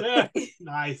face.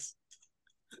 Nice.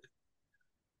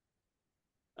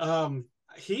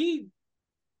 He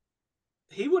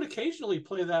would occasionally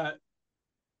play that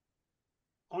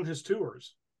on his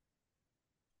tours.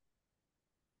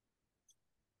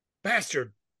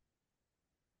 Bastard.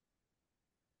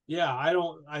 Yeah,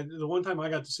 the one time I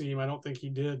got to see him, I don't think he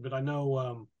did, but I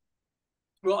know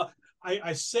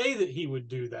I say that he would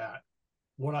do that.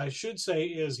 What I should say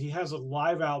is he has a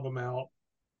live album out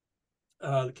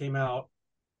that came out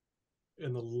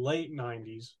in the late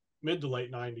 90s, mid to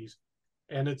late 90s,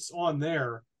 and it's on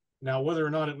there. Now, whether or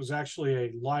not it was actually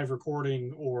a live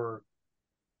recording or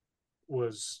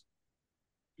was,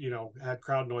 had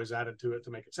crowd noise added to it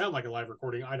to make it sound like a live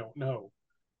recording, I don't know.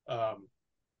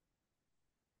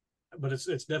 But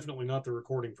it's definitely not the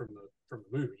recording from the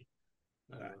movie.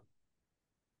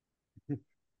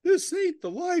 This ain't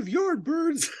the live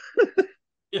Yardbirds.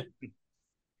 Yeah.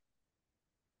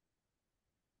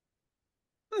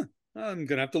 I'm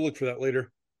gonna have to look for that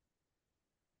later.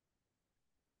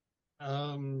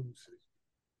 Might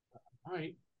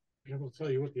be able to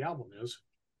tell you what the album is.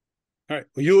 All right.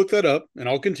 Well, you look that up, and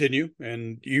I'll continue.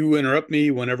 And you interrupt me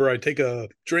whenever I take a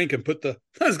drink and put I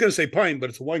was going to say pint, but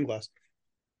it's a wine glass.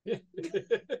 So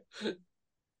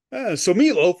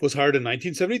Meatloaf was hired in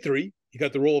 1973. He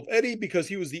got the role of Eddie because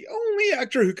he was the only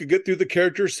actor who could get through the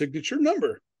character's signature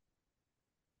number.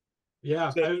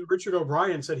 Yeah, Richard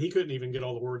O'Brien said he couldn't even get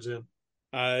all the words in.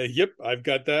 Yep, I've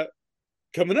got that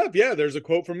coming up. Yeah, there's a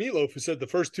quote from Meatloaf who said the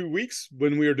first 2 weeks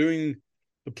when we were doing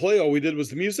the play, all we did was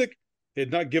the music. They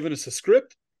had not given us a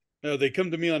script. They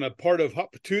come to me on a part of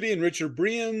Hot Patootie, and Richard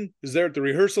Brian is there at the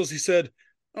rehearsals. He said,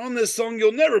 "On this song,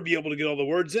 you'll never be able to get all the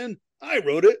words in. I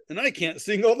wrote it, and I can't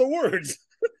sing all the words."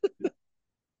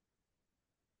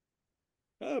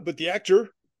 But the actor,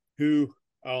 who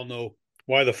I don't know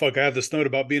why the fuck I have this note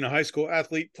about being a high school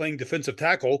athlete playing defensive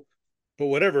tackle, but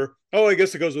whatever. Oh, I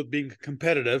guess it goes with being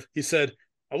competitive. He said,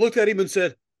 I looked at him and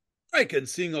said, I can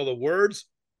sing all the words.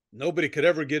 Nobody could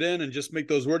ever get in and just make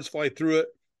those words fly through it.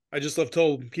 I just love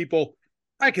telling people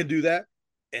I can do that,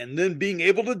 and then being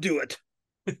able to do it.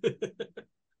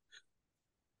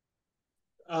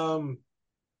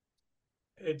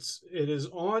 It is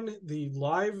on the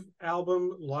live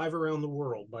album Live Around the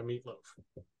World by Meatloaf.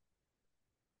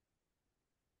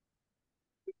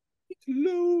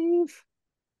 Meatloaf.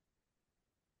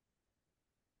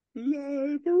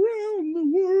 Live Around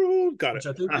the World. Got which it.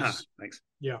 I think is, thanks.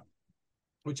 Yeah.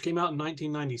 Which came out in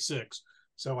 1996.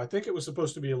 So I think it was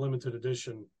supposed to be a limited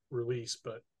edition release,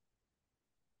 but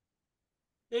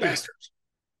anyway, Bastards.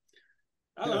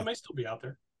 I don't know, it may still be out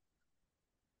there.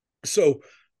 So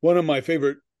one of my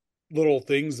favorite little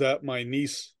things that my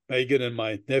niece Megan and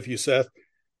my nephew Seth,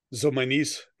 so my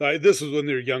niece, this was when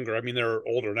they're younger. I mean, they're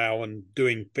older now and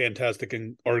doing fantastic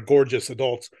and are gorgeous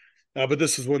adults. But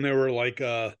this is when they were like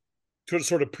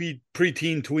sort of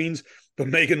preteen tweens. But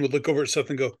Megan would look over at Seth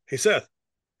and go, "Hey Seth,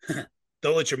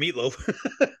 don't let your Meatloaf."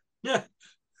 Yeah.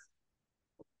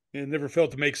 And never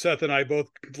failed to make Seth and I both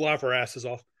laugh our asses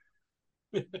off.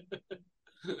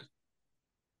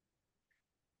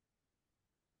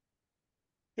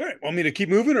 All right, want me to keep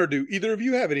moving, or do either of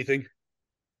you have anything?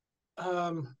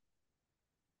 Or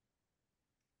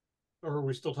are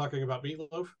we still talking about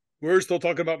Meatloaf? We're still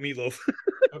talking about Meatloaf.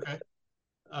 Okay.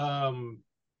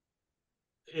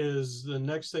 Is the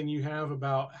next thing you have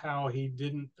about how he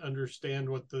didn't understand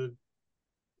what the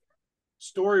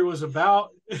story was about?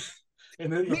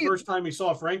 And then the first time he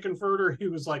saw Frankenfurter, he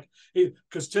was like,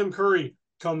 because Tim Curry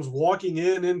comes walking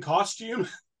in costume.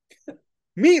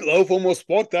 Meatloaf almost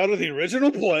walked out of the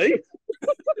original play.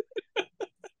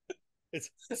 It's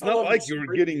not like you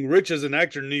were getting rich as an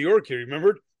actor in New York here,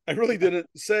 remember? I really didn't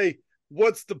say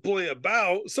 "What's the play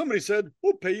about?" Somebody said,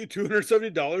 "We'll pay you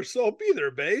 $270, so I'll be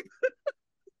there, babe."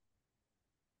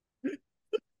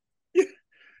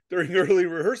 During early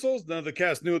rehearsals, none of the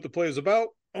cast knew what the play was about,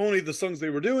 only the songs they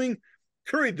were doing.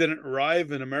 Curry didn't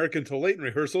arrive in America until late in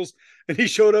rehearsals, and he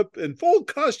showed up in full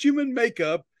costume and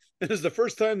makeup. And it's the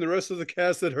first time the rest of the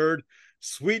cast had heard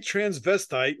Sweet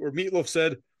Transvestite, where Meatloaf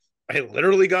said, "I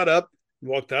literally got up and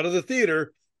walked out of the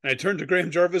theater, and I turned to Graham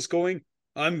Jarvis going,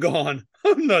 'I'm gone.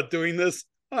 I'm not doing this.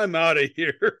 I'm out of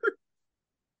here.'"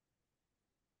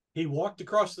 He walked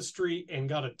across the street and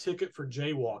got a ticket for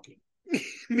jaywalking.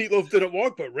 Meatloaf didn't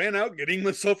walk, but ran out getting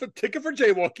myself a ticket for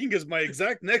jaywalking is my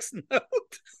exact next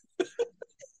note.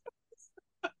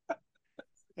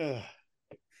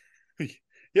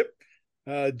 Yep.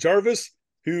 Jarvis,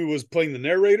 who was playing the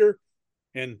narrator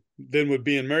and then would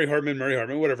be in Mary Hartman,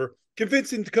 whatever,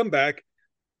 convinced him to come back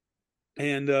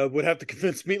and would have to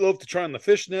convince Meatloaf to try on the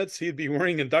fishnets he'd be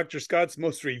wearing in Dr. Scott's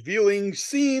most revealing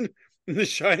scene. The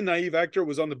shy, naive actor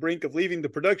was on the brink of leaving the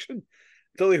production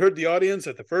until he heard the audience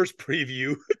at the first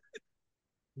preview.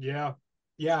 Yeah,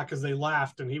 because they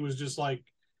laughed, and he was just like,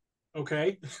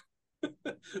 "Okay,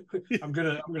 I'm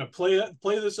gonna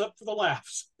play this up for the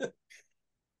laughs."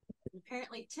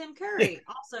 Apparently, Tim Curry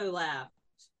also laughed.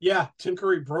 Yeah, Tim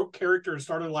Curry broke character and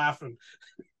started laughing.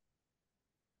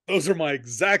 Those are my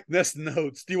exact next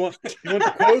notes. Do you want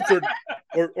the quotes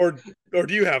or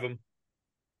do you have them?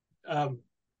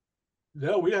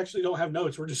 No, we actually don't have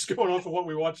notes. We're just going off of what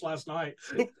we watched last night.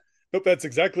 Nope, that's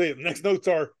exactly it. The next notes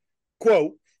are,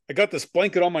 quote, "I got this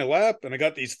blanket on my lap and I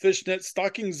got these fishnet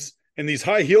stockings and these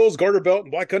high heels, garter belt,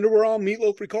 and black underwear on,"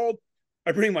 Meatloaf recalled.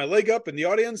 "I bring my leg up in the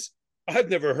audience. I've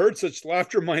never heard such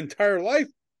laughter in my entire life.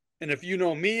 And if you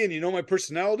know me and you know my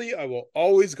personality, I will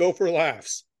always go for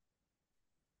laughs."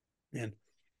 And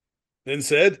then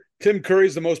said, "Tim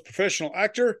Curry's the most professional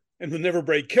actor and will never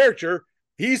break character.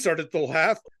 He started to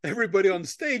laugh. Everybody on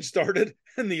stage started,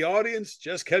 and the audience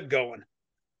just kept going."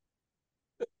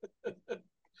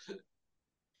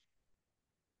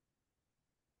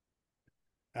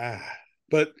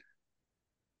 But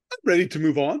I'm ready to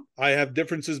move on. I have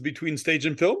differences between stage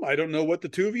and film. I don't know what the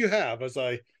two of you have as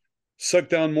I suck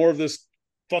down more of this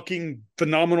fucking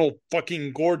phenomenal,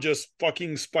 fucking gorgeous,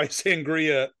 fucking spice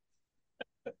sangria.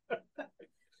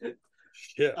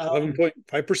 Shit,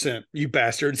 11.5%. You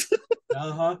bastards.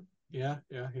 Yeah.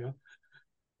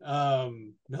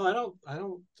 No, I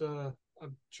don't.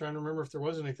 I'm trying to remember if there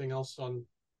was anything else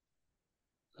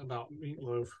about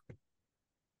Meatloaf.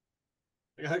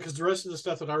 Yeah, because the rest of the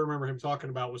stuff that I remember him talking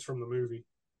about was from the movie.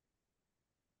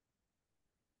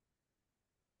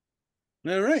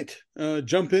 All right.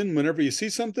 Jump in whenever you see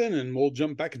something and we'll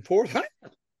jump back and forth.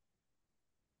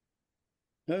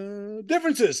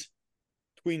 Differences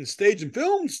between stage and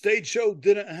film. Stage show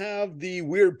didn't have the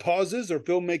weird pauses or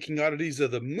filmmaking oddities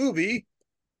of the movie,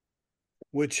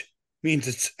 which means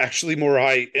it's actually more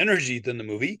high energy than the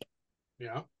movie.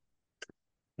 Yeah.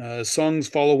 Songs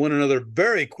follow one another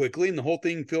very quickly, and the whole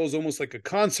thing feels almost like a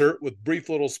concert with brief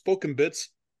little spoken bits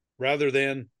rather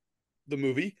than the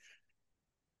movie.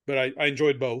 But I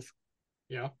enjoyed both.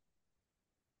 Yeah.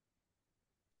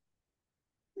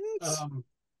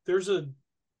 There's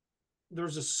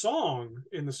a song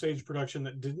in the stage production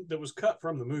that was cut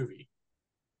from the movie.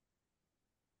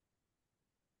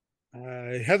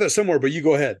 I have that somewhere, but you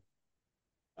go ahead.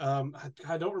 I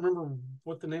don't remember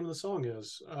what the name of the song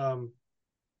is.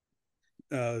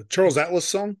 Charles Atlas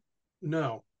song?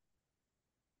 No.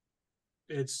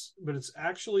 It's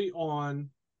actually on.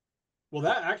 Well,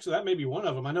 that may be one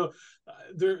of them. I know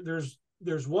there's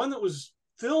one that was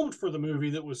filmed for the movie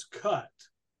that was cut,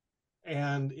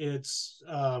 and it's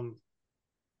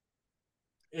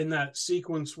in that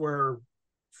sequence where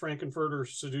Frankenfurter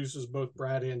seduces both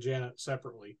Brad and Janet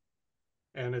separately,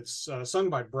 and it's sung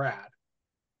by Brad.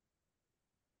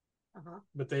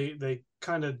 But they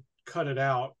kind of cut it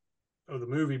out of the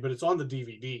movie, but it's on the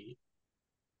DVD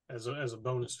as a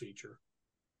bonus feature.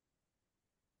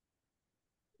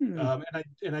 And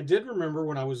I did remember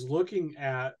when I was looking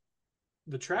at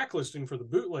the track listing for the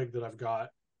bootleg that I've got,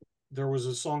 there was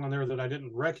a song on there that I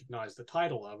didn't recognize the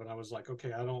title of, and I was like,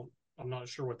 okay, I'm not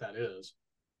sure what that is.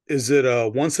 Is it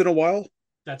Once in a While?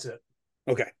 That's it.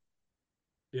 Okay.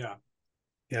 Yeah.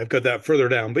 Yeah, I've got that further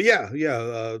down. But yeah,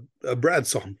 a Brad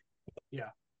song. Yeah.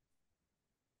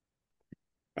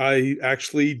 I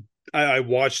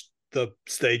watched the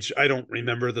stage. I don't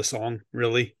remember the song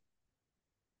really.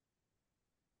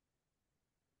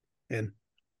 And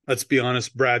let's be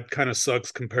honest, Brad kind of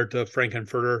sucks compared to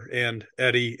Frankenfurter and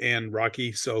Eddie and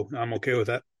Rocky, so I'm okay with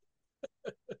that.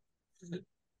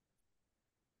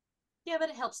 Yeah, but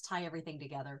it helps tie everything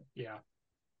together. Yeah.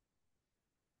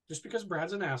 just because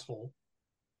Brad's an asshole.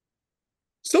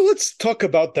 So let's talk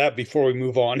about that before we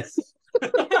move on.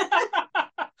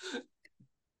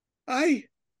 I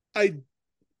I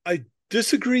I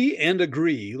disagree and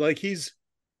agree. Like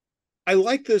I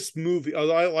like this movie.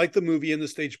 I like the movie and the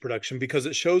stage production because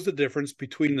it shows the difference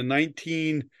between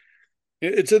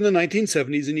it's in the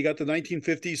 1970s and you got the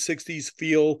 1950s, 60s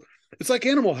feel. It's like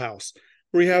Animal House,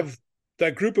 where you have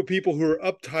that group of people who are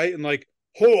uptight and like,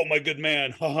 oh, my good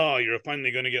man, haha, you're finally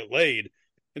going to get laid.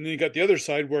 And then you got the other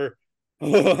side where,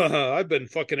 oh, I've been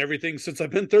fucking everything since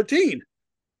I've been 13.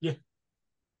 Yeah.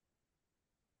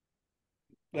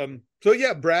 So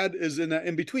yeah, Brad is in that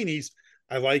in between.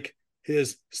 I like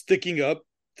his sticking up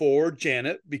for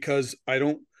Janet because I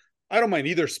don't mind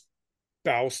either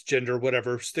spouse, gender,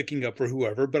 whatever, sticking up for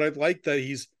whoever, but I like that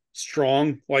he's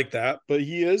strong like that, but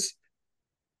he is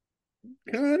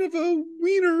kind of a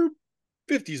wiener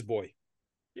 50s boy.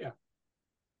 Yeah.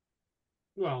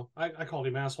 Well, I called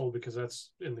him asshole because that's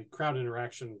in the crowd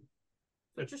interaction.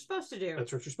 What you're supposed to do.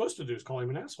 That's what you're supposed to do, is call him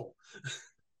an asshole.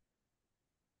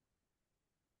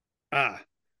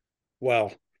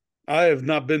 Well, I have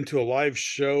not been to a live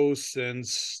show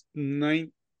since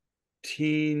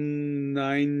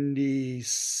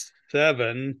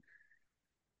 1997,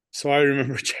 so I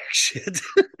remember jack shit.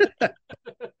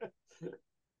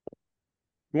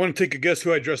 You want to take a guess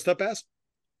who I dressed up as?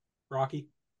 Rocky.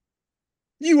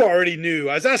 You already knew.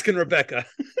 I was asking Rebecca.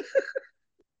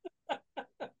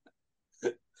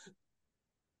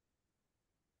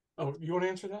 Oh, you want to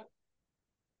answer that?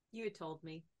 You had told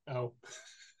me. Oh.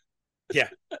 Yeah.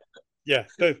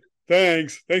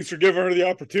 Thanks for giving her the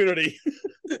opportunity.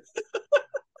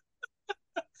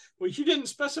 Well, you didn't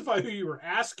specify who you were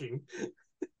asking.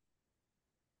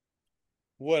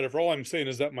 Whatever. All I'm saying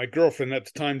is that my girlfriend at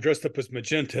the time dressed up as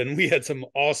Magenta, and we had some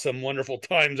awesome, wonderful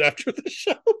times after the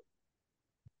show.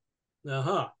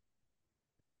 Uh-huh.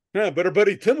 Yeah, but her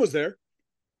buddy Tim was there.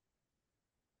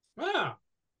 Ah.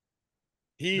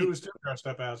 Who was Tim dressed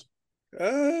up as?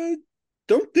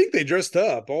 Don't think they dressed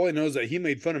up. All I know is that he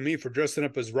made fun of me for dressing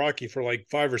up as Rocky for like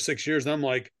 5 or 6 years. And I'm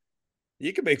like,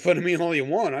 you can make fun of me all you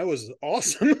want. I was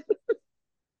awesome.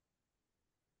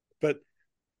 But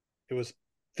it was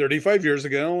 35 years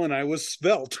ago and I was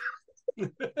svelte.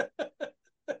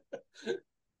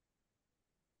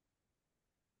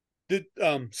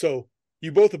 So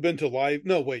you both have been to live.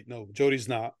 No, wait, no, Jody's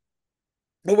not.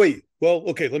 Oh, wait. Well,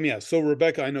 okay, let me ask. So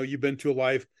Rebecca, I know you've been to a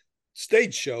live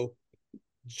stage show.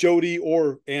 Jody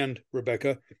and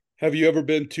Rebecca, have you ever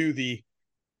been to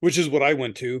which is what I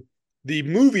went to, the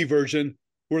movie version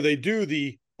where they do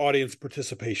the audience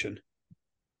participation?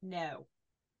 No,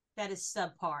 that is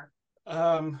subpar.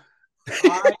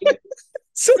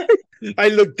 Sorry, I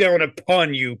look down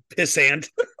upon you, pissant.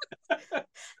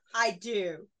 I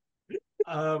do.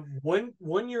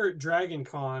 One year at Dragon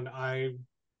Con,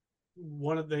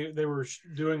 they were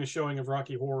doing a showing of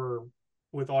Rocky Horror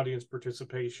with audience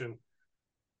participation,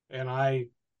 and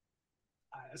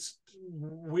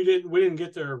we didn't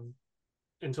get there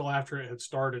until after it had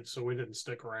started, so we didn't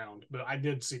stick around. But I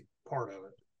did see part of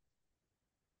it.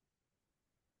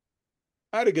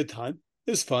 I had a good time.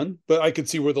 It's fun, but I could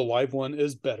see where the live one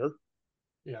is better.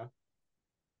 Yeah.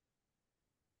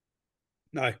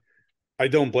 I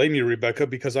don't blame you, Rebecca,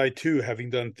 because I too, having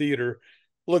done theater,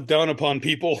 look down upon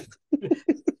people.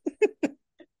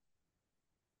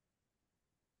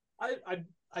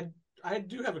 I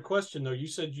do have a question though. You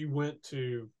said you went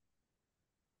to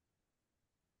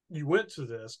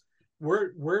this.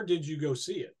 Where did you go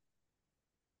see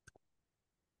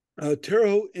it? Terre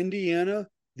Haute, Indiana,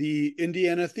 the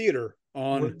Indiana Theater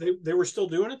on. They were still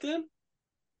doing it then?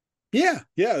 Yeah,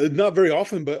 not very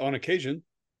often, but on occasion.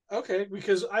 Okay,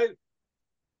 because I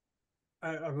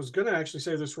was going to actually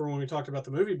say this when we talked about the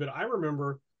movie, but I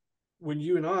remember when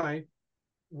you and I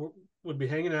would be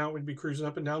hanging out, we'd be cruising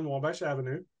up and down Wabash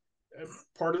Avenue.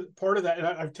 Part of that, and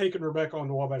I've taken Rebecca on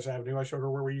to Wabash Avenue. I showed her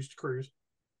where we used to cruise.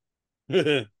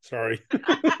 Sorry.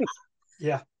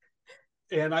 Yeah,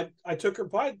 and I took her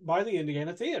by the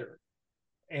Indiana Theater,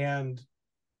 and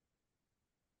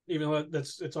even though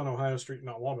it's on Ohio Street,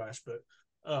 not Wabash, but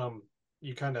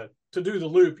you kind of, to do the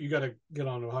loop, you got to get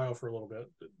on Ohio for a little bit.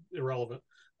 Irrelevant.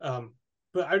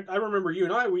 But I remember you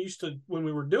and I, we used to, when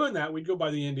we were doing that, we'd go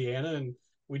by the Indiana and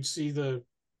we'd see the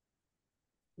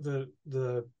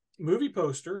movie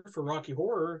poster for Rocky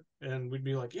Horror, and we'd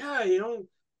be like, yeah,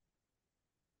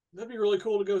 that'd be really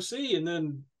cool to go see. And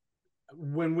then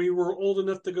when we were old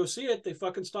enough to go see it, they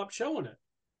fucking stopped showing it.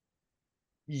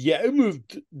 Yeah, it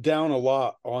moved down a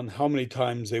lot on how many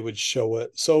times they would show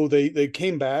it. So they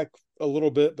came back a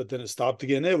little bit, but then it stopped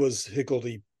again. It was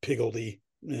higgledy piggledy.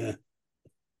 Yeah.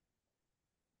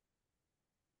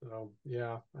 So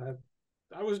yeah,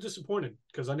 I was disappointed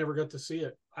because I never got to see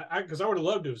it. Because I would have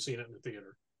loved to have seen it in the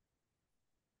theater.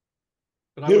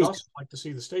 But I It would was, also like to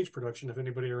see the stage production if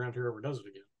anybody around here ever does it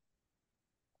again.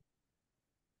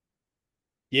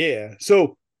 yeah.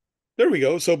 So there we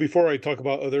go. So before I talk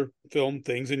about other film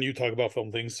things and you talk about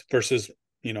film things versus,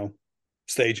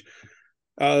 stage.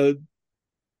 Uh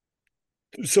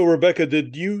so Rebecca,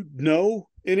 did you know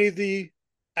any of the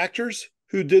actors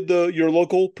who did your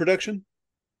local production?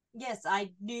 Yes,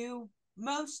 I knew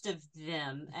most of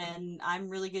them, and I'm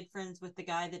really good friends with the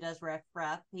guy that does Ref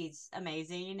Ref. He's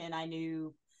amazing, and I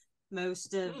knew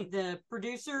most of the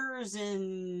producers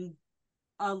and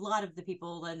a lot of the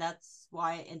people, and that's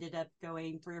why I ended up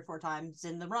going 3 or 4 times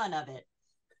in the run of it.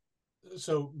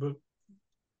 So, but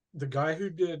the guy who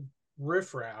did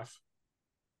Riff Raff,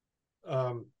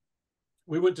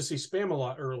 we went to see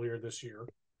Spamalot earlier this year,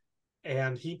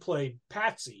 and he played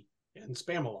Patsy in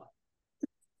Spamalot.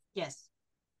 Yes.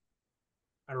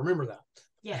 I remember that.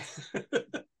 Yes.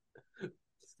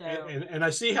 So, and I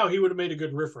see how he would have made a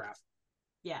good Riff Raff.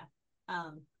 yeah.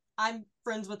 I'm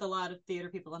friends with a lot of theater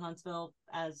people in Huntsville,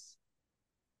 as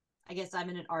I guess I'm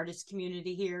in an artist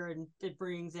community here, and it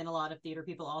brings in a lot of theater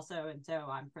people also, and so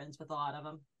I'm friends with a lot of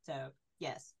them. So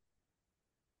yes,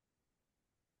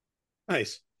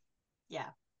 Nice. yeah.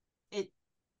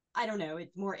 I don't know.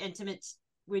 It's more intimate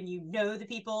when you know the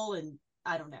people, and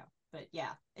I don't know, but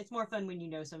yeah, it's more fun when you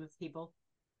know some of the people.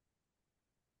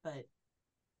 But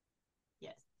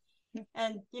yes,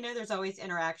 and there's always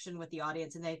interaction with the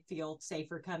audience, and they feel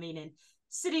safer coming and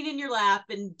sitting in your lap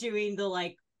and doing the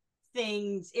like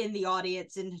things in the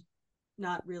audience and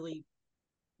not really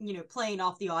playing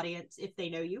off the audience if they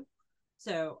know you.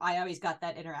 So I always got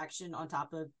that interaction on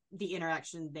top of the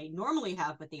interaction they normally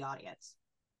have with the audience.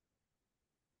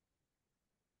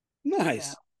 Nice.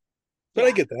 So, But I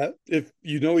yeah. get that. If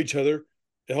you know each other,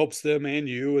 it helps them and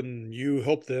you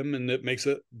help them, and it makes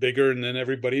it bigger, and then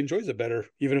everybody enjoys it better,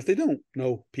 even if they don't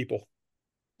know people.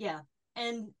 Yeah.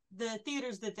 And the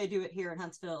theaters that they do it here in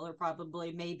Huntsville are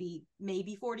probably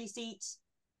maybe 40 seats.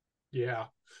 Yeah.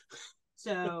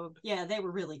 So yeah, they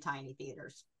were really tiny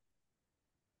theaters.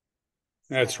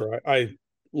 That's So right. I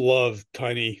love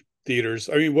tiny theaters.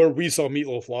 I mean, where we saw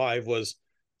Meatloaf live was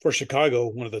for Chicago,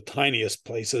 one of the tiniest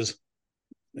places,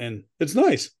 and it's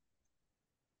nice.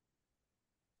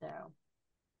 so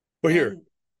But here, and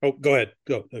oh, go ahead.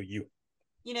 Go. No, you.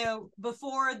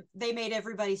 before they made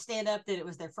everybody stand up that it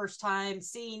was their first time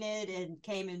seeing it and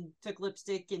came and took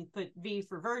lipstick and put V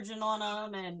for Virgin on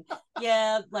them and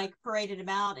yeah, like paraded them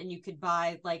out, and you could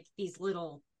buy like these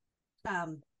little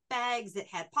bags that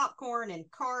had popcorn and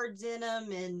cards in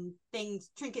them and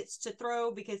things, trinkets to throw,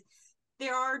 because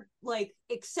there are like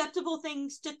acceptable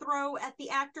things to throw at the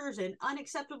actors and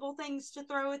unacceptable things to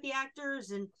throw at the actors,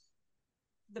 and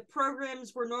the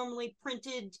programs were normally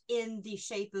printed in the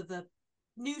shape of a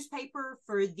newspaper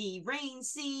for the rain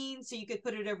scene, so you could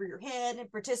put it over your head and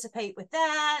participate with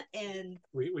that. And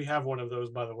we have one of those,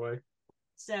 by the way.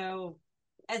 so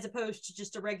as opposed to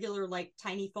just a regular like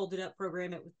tiny folded up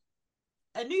program, it was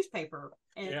a newspaper,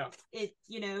 and Yeah. it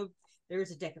there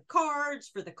was a deck of cards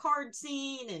for the card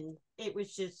scene, and it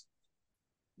was just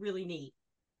really neat.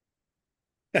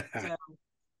 So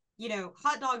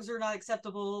hot dogs are not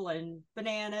acceptable, and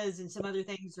bananas and some other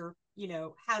things are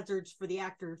hazards for the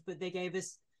actors, but they gave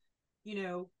us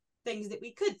things that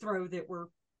we could throw that were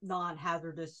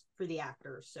non-hazardous for the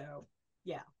actors. So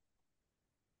yeah.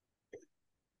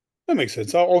 That makes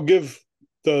sense. I'll give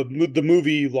the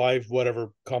movie live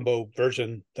whatever combo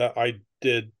version that I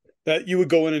did, that you would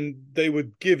go in and they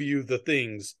would give you the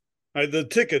things. The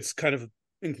tickets kind of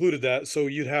included that, so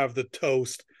you'd have the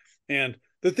toast and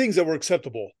the things that were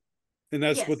acceptable, and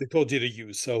that's what Yes. they told you to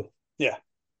use. So yeah,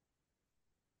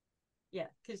 Yeah,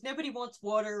 because nobody wants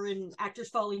water and actors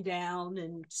falling down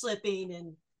and slipping,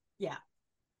 and yeah,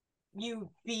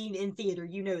 you being in theater,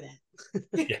 that.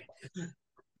 yeah.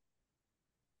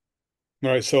 All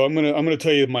right, so I'm gonna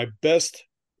tell you my best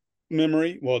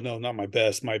memory. Well, no, not my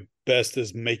best. My best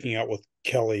is making out with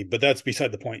Kelly, but that's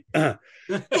beside the point.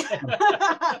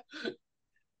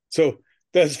 So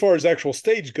as far as actual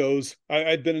stage goes,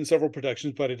 I'd been in several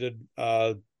productions, but I did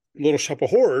Little Shop of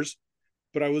Horrors,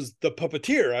 but I was the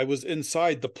puppeteer. I was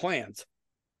inside the plant.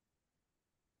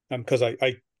 Because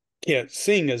I can't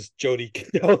sing as Jody can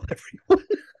tell everyone.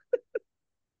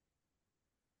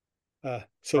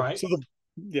 Right.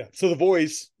 So the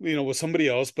voice, was somebody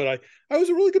else, but I was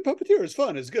a really good puppeteer. It was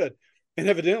fun. It's good. And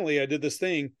evidently I did this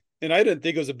thing, and I didn't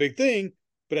think it was a big thing,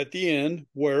 but at the end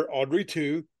where Audrey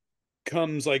 2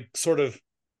 comes, like, sort of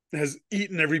has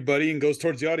eaten everybody and goes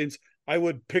towards the audience, I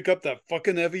would pick up that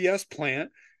fucking EVS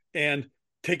plant and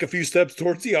take a few steps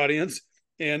towards the audience.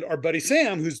 And our buddy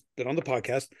Sam, who's been on the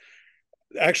podcast,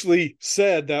 actually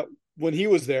said that when he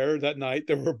was there that night,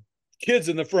 there were kids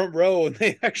in the front row and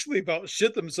they actually about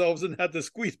shit themselves and had to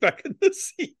squeeze back in the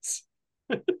seats.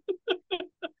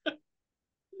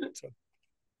 So,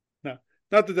 no,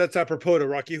 not that that's apropos to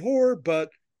Rocky Horror, but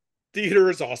theater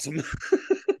is awesome.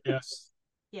 Yes.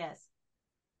 Yes.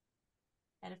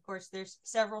 And of course, there's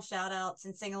several shout outs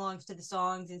and sing alongs to the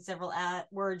songs and several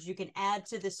words you can add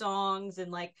to the songs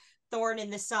and like thorn in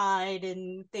the side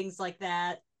and things like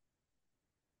that.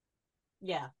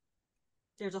 Yeah.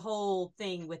 There's a whole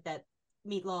thing with that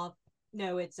Meatloaf.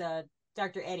 No, it's a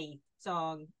Dr. Eddie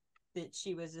song that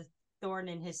she was a thorn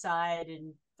in his side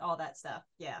and all that stuff.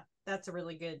 Yeah. That's a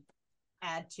really good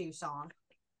add to song.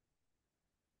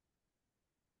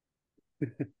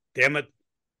 Damn it,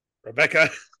 Rebecca.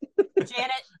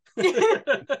 Janet.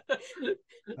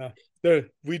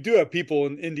 We do have people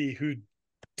in indie who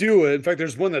do it. In fact,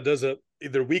 there's one that does it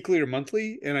either weekly or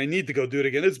monthly, and I need to go do it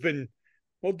again. It's been,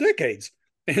 well, decades.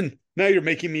 And now you're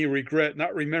making me regret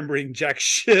not remembering jack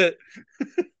shit.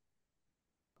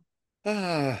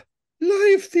 Live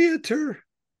theater.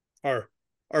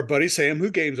 Our buddy Sam, who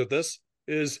games with us,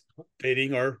 is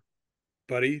dating our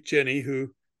buddy Jenny,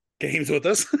 who games with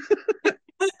us.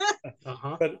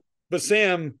 Uh-huh. But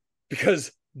Sam,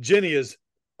 because Jenny is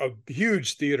a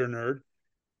huge theater nerd,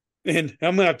 and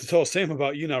I'm gonna have to tell Sam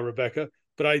about you now, Rebecca.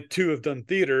 But I too have done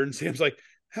theater, and Sam's like,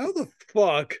 "How the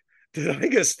fuck did I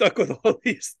get stuck with all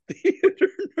these theater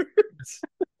nerds?"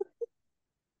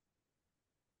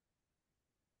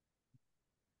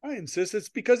 I insist it's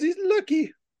because he's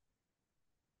lucky.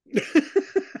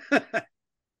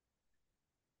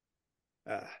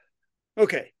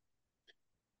 Okay.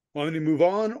 Want me to move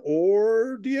on,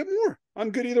 or do you have more?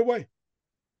 I'm good either way.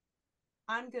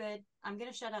 I'm good. I'm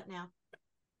going to shut up now.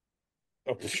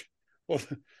 Oh, well,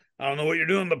 I don't know what you're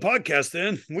doing on the podcast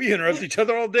then. We interrupt each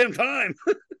other all the damn time.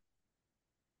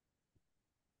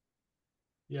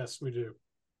 Yes, we do.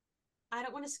 I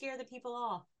don't want to scare the people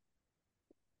off.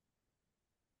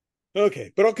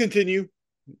 Okay, but I'll continue.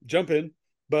 Jump in.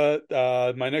 But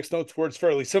my next notes were it's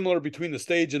fairly similar between the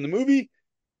stage and the movie.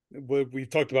 We've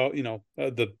talked about,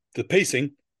 the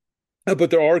pacing. But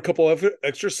there are a couple of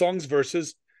extra songs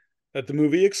verses that the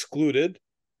movie excluded.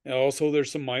 And also,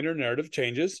 there's some minor narrative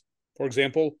changes. For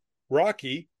example,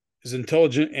 Rocky is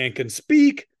intelligent and can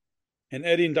speak, and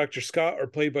Eddie and Dr. Scott are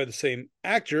played by the same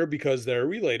actor because they're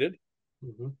related.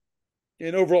 Mm-hmm.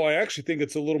 And overall, I actually think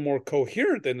it's a little more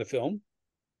coherent than the film.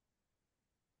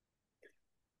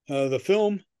 The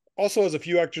film also has a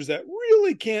few actors that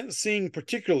really can't sing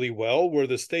particularly well, where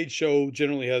the stage show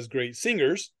generally has great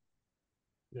singers.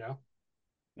 Yeah.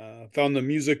 Found the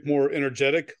music more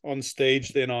energetic on stage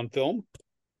than on film.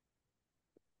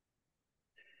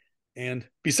 And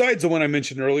besides the one I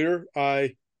mentioned earlier,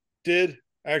 I did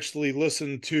actually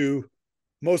listen to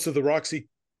most of the Roxy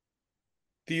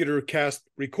Theater cast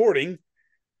recording,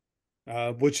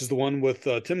 which is the one with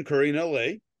Tim Curry in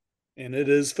LA, and it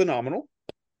is phenomenal.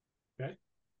 Okay.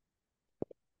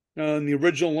 In the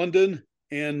original London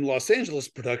and Los Angeles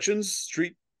productions,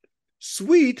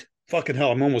 Sweet, fucking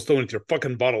hell, I'm almost throwing your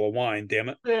fucking bottle of wine, damn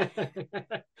it.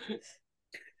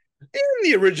 In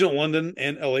the original London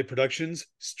and LA productions,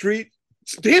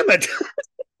 damn it.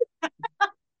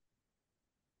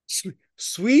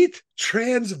 Sweet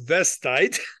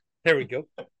Transvestite, there we go,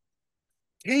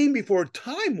 came before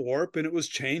Time Warp, and it was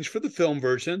changed for the film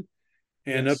version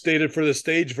and updated for the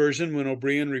stage version when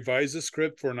O'Brien revised the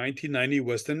script for 1990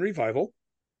 West End revival.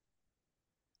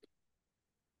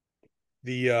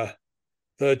 The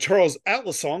Charles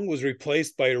Atlas song was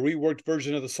replaced by a reworked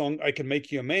version of the song I Can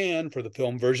Make You a Man for the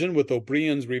film version, with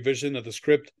O'Brien's revision of the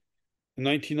script in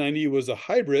 1990 was a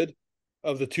hybrid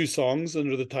of the two songs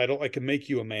under the title I Can Make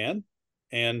You a Man.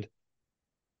 And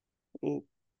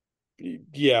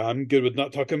yeah, I'm good with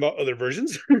not talking about other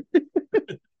versions.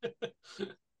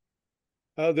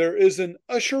 There is an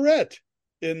usherette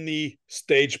in the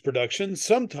stage production,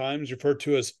 sometimes referred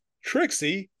to as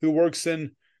Trixie, who works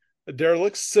in a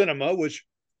derelict cinema, which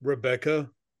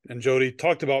Rebecca and Jody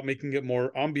talked about making it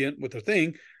more ambient with their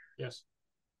thing. Yes.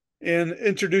 And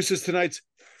introduces tonight's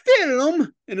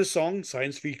film in a song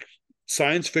science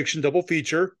fiction double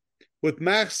feature with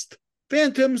masked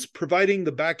phantoms providing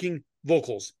the backing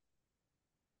vocals.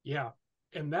 Yeah.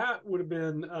 And that would have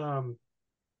been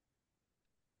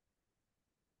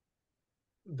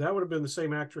the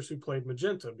same actress who played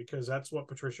Magenta, because that's what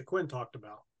Patricia Quinn talked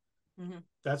about. Mm-hmm.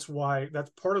 That's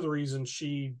part of the reason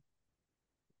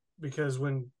because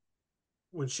when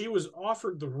she was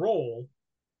offered the role,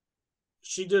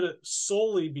 she did it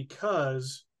solely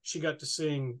because she got to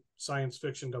sing science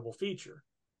fiction double feature.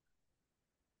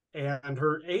 And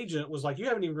her agent was like, "You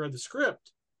haven't even read the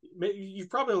script. You've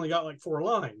probably only got like 4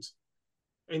 lines."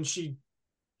 And she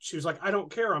was like, "I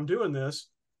don't care. I'm doing this."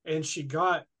 And she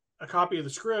got a copy of the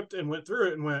script and went through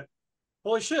it and went,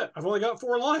 "Holy shit, I've only got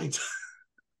 4 lines."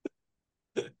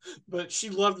 But she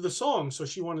loved the song, so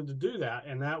she wanted to do that.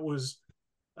 And that was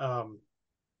one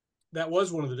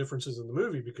of the differences in the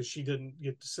movie, because she didn't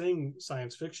get to sing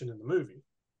science fiction in the movie.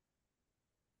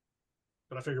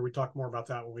 But I figure we talk more about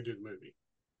that when we do the movie.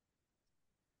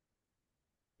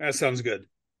 That sounds good.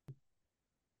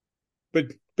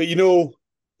 But you know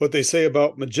what they say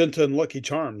about Magenta and Lucky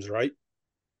Charms, right?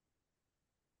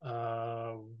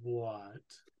 What?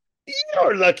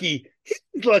 You're lucky.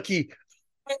 He's lucky.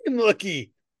 I'm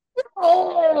lucky.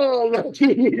 Oh,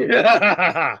 lucky.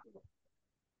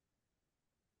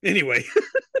 Anyway.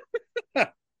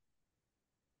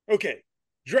 Okay.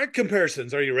 Direct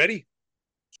comparisons. Are you ready?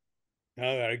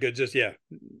 All right, good. Just, yeah.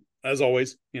 As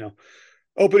always,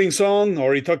 opening song,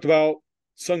 already talked about,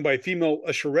 sung by female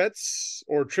usherattes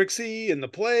or Trixie in the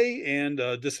play, and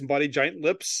disembodied giant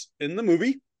lips in the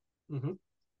movie. Mm-hmm.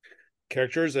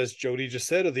 Characters, as Jody just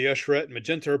said, of the usherette and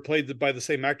Magenta are played by the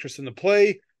same actress in the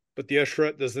play, but the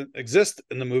usherette doesn't exist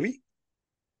in the movie.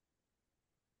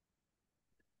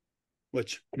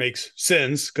 Which makes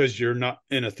sense because you're not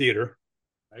in a theater.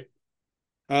 Right.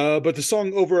 But the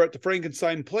song Over at the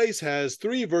Frankenstein Place has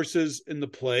 3 verses in the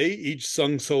play, each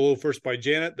sung solo, first by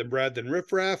Janet, then Brad, then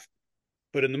Riff Raff.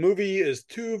 But in the movie is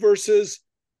 2 verses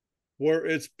where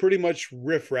it's pretty much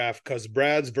Riff Raff because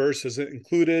Brad's verse isn't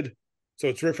included. So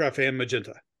it's Riff Raff and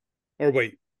Magenta. Or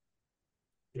wait.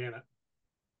 Janet.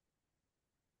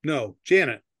 No,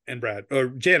 Janet and Brad. Or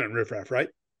Janet and Riff Raff, right?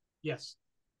 Yes.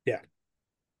 Yeah.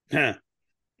 Huh.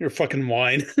 You're a fucking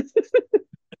wine.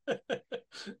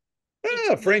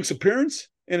 Frank's appearance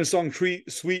in a song Sweet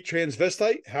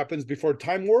Transvestite happens before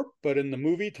Time Warp, but in the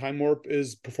movie, Time Warp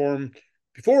is performed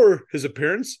before his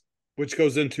appearance, which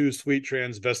goes into Sweet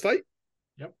Transvestite.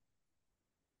 Yep.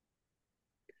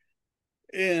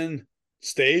 In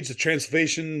stage, the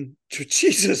Transylvanian,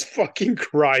 Jesus fucking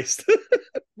Christ.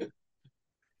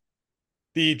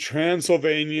 The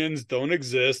Transylvanians don't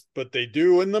exist, but they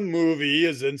do in the movie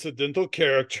as incidental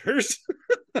characters.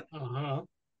 Uh-huh.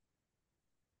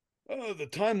 The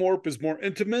Time Warp is more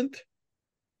intimate.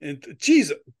 And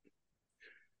Jesus.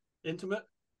 Intimate?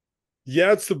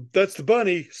 Yeah, that's the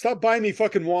bunny. Stop buying me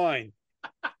fucking wine.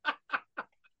 But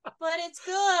it's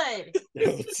good.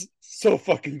 It's so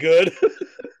fucking good.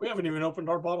 We haven't even opened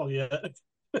our bottle yet.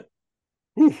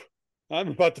 Oof. I'm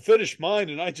about to finish mine,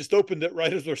 and I just opened it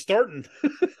right as we're starting.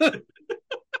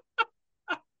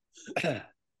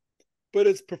 But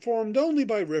it's performed only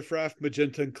by Riff Raff,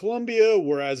 Magenta, and Columbia,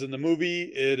 whereas in the movie,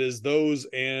 it is those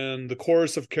and the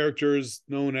chorus of characters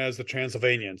known as the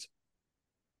Transylvanians.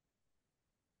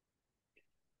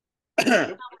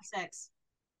 Elbow sex.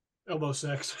 Elbow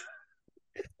sex.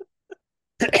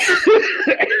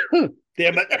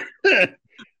 Damn it.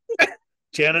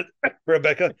 Janet,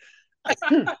 Rebecca.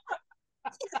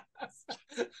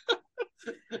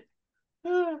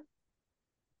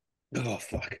 Oh,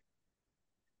 fuck.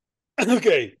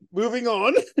 Okay, moving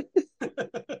on.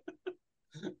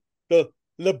 The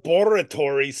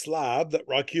laboratory slab that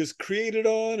Rocky is created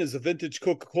on is a vintage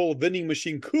Coca-Cola vending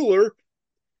machine cooler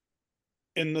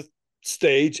in the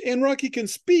stage, and Rocky can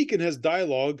speak and has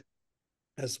dialogue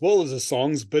as well as his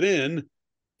songs, but in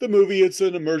the movie, it's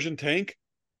an immersion tank,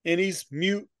 and he's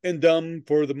mute and dumb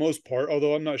for the most part,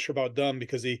 although I'm not sure about dumb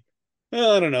because I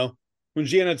don't know. When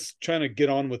Janet's trying to get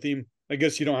on with him, I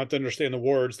guess you don't have to understand the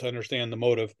words to understand the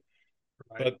motive.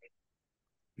 Right. But,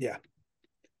 yeah.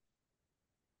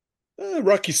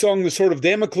 Rocky's song, The Sword of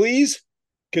Damocles,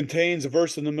 contains a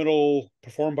verse in the middle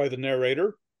performed by the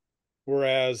narrator,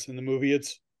 whereas in the movie,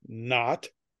 it's not.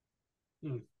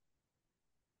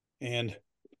 And of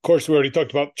course, we already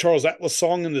talked about Charles Atlas'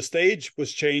 song in the stage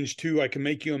was changed to I Can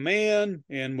Make You a Man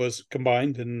and was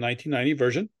combined in the 1990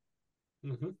 version.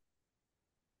 Mm-hmm.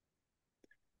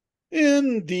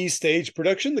 In the stage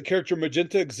production, the character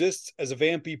Magenta exists as a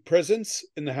vampy presence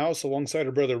in the house alongside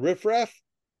her brother Riff Raff.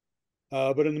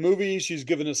 But in the movie, she's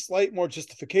given a slight more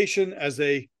justification as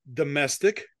a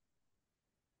domestic.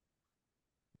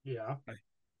 Yeah.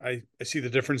 I see the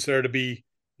difference there to be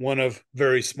one of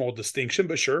very small distinction,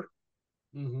 but sure.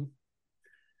 Mm-hmm.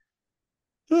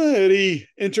 He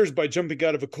enters by jumping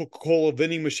out of a Coca-Cola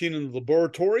vending machine in the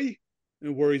laboratory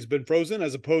where he's been frozen,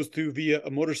 as opposed to via a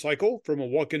motorcycle from a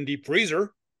walk-in deep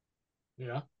freezer.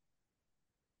 Yeah.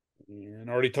 And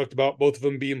already talked about both of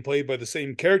them being played by the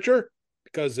same character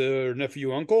because they're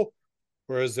nephew uncle,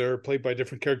 whereas they're played by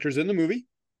different characters in the movie.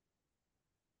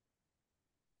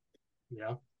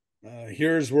 Yeah.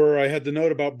 Here's where I had the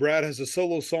note about Brad has a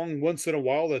solo song once in a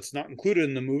while that's not included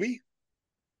in the movie.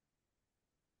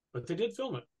 But they did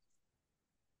film it.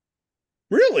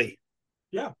 Really?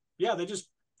 Yeah. Yeah. They just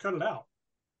cut it out.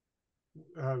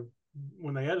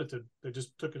 When they edited, they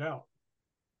just took it out.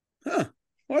 Huh.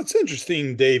 Well, that's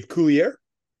interesting, Dave Coulier.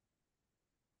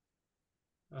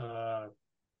 That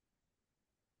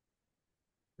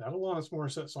Alanis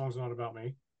Morissette song's not about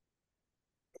me.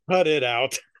 Cut it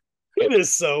out. It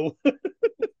is so. Welcome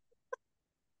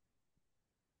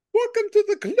to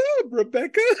the club,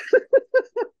 Rebecca.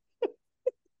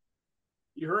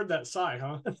 You heard that sigh,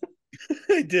 huh?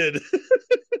 I did.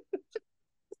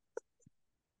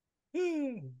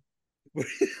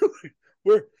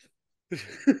 We're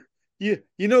you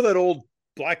know that old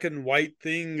black and white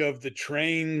thing of the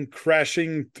train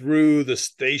crashing through the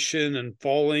station and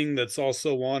falling that's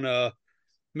also on a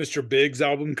Mr. Big's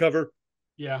album cover?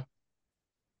 Yeah.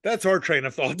 That's our train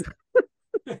of thought.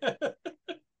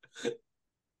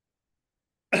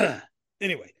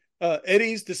 Anyway,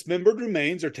 Eddie's dismembered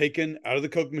remains are taken out of the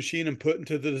Coke machine and put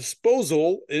into the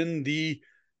disposal in the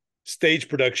stage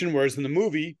production, whereas in the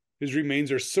movie, his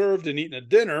remains are served and eaten at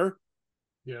dinner.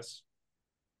 Yes.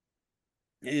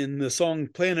 In the song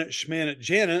Planet Schmanet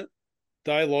Janet,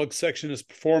 dialogue section is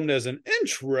performed as an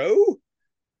intro,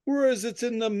 whereas it's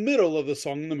in the middle of the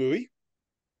song in the movie.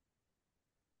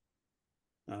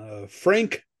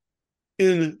 Frank,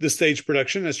 in the stage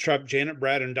production, has trapped Janet,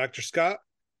 Brad, and Dr. Scott.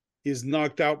 He is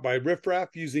knocked out by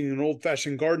riffraff using an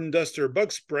old-fashioned garden duster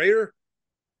bug sprayer.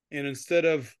 And instead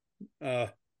of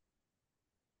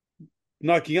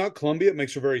knocking out Columbia, it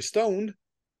makes her very stoned,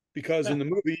 because in the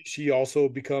movie, she also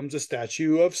becomes a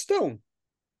statue of stone.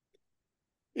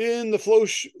 In the flow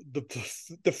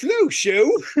the flow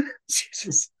show,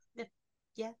 Jesus.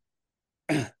 Yeah.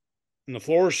 In the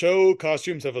floor show,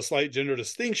 costumes have a slight gender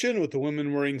distinction, with the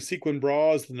women wearing sequin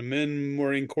bras and the men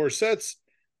wearing corsets,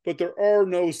 but there are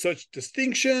no such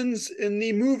distinctions in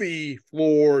the movie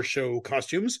floor show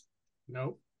costumes.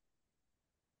 No.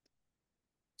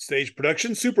 Stage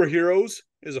production, Superheroes,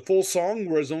 is a full song,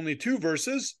 whereas only 2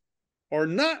 verses are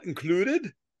not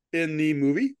included in the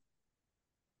movie.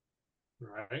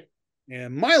 Right.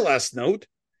 And my last note,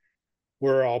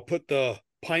 where I'll put the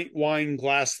pint wine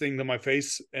glass thing to my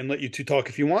face and let you two talk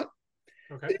if you want,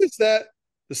 Okay. is that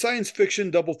the science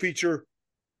fiction double feature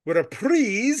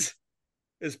Reprise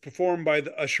is performed by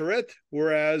the Usherette,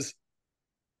 whereas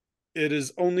it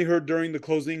is only heard during the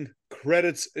closing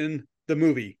credits in the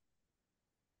movie.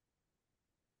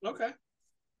 Okay.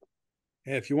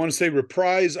 And if you want to say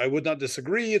reprise, I would not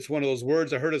disagree. It's one of those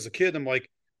words I heard as a kid. I'm like,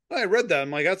 I read that. I'm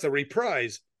like, that's a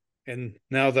reprise. And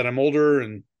now that I'm older,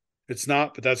 and it's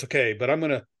not, but that's okay. But I'm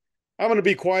gonna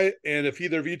be quiet. And if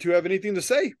either of you two have anything to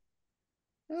say,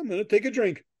 I'm gonna take a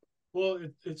drink. Well,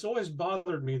 it's always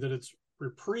bothered me that it's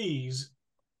reprise,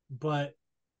 but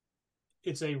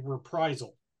it's a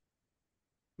reprisal.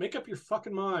 Make up your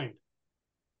fucking mind.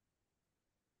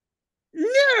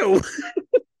 No.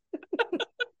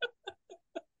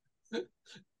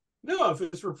 No, if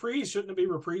it's reprise, shouldn't it be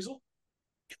reprisal?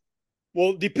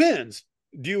 Well, it depends.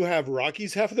 Do you have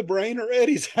Rocky's half of the brain or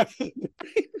Eddie's half of the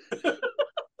brain?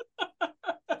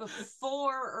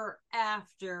 Before or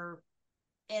after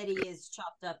Eddie is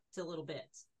chopped up to little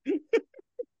bits?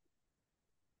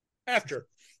 After.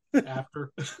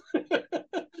 After.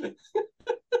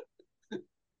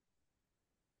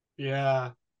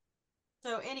 Yeah.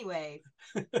 So anyway,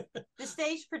 the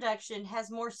stage production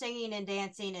has more singing and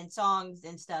dancing and songs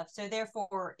and stuff, so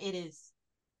therefore it is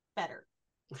better.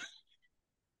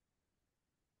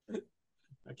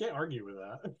 I can't argue with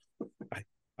that.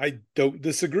 I don't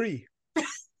disagree.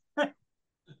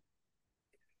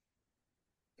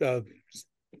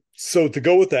 So to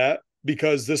go with that,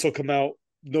 because this will come out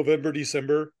November,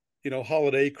 December,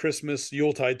 holiday, Christmas,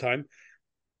 Yuletide time.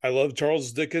 I love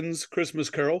Charles Dickens' Christmas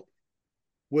Carol,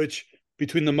 which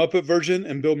between the Muppet version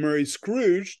and Bill Murray's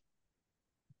Scrooge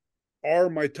are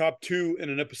my top 2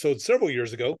 in an episode several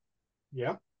years ago.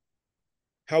 Yeah.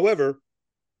 However,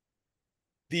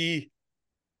 the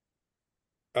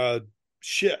the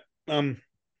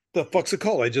fuck's it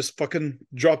called? I just fucking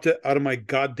dropped it out of my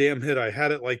goddamn head. I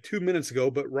had it like 2 minutes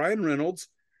ago, but Ryan Reynolds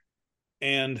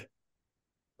and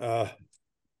Will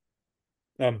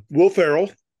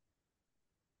Ferrell.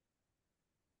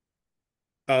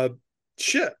 What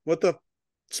the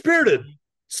Spirited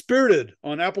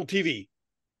on Apple TV.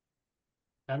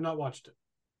 I have not watched it.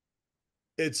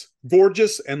 It's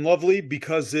gorgeous and lovely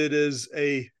because it is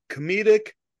a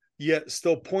comedic yet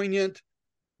still poignant,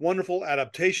 wonderful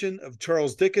adaptation of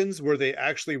Charles Dickens, where they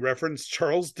actually reference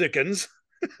Charles Dickens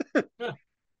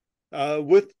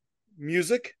with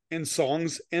music and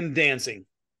songs and dancing.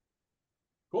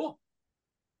 Cool.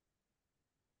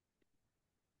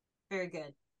 Very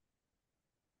good.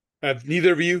 Have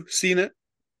neither of you seen it?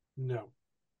 No.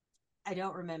 I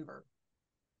don't remember.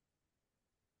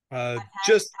 Uh, I've had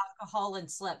just alcohol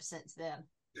and slept since then.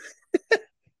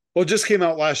 well, it just came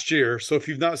out last year. So if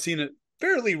you've not seen it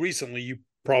fairly recently, you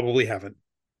probably haven't.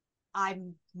 I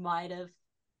might have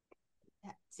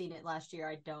seen it last year.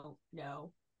 I don't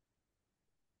know.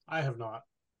 I have not.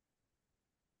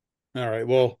 All right.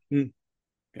 Well,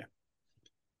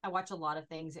 I watch a lot of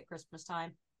things at Christmas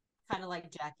time, kind of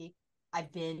like Jackie. I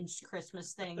binge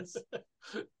Christmas things.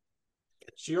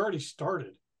 She already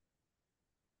started.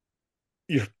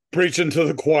 you're preaching to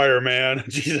the choir, man.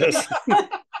 Jesus.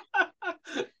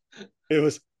 It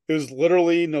was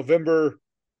literally November.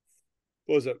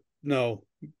 What was it? No,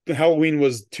 Halloween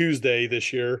was Tuesday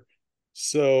this year.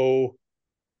 So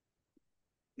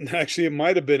actually, it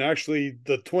might have been actually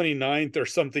the 29th or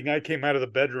something. I came out of the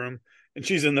bedroom and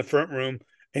she's in the front room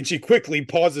and she quickly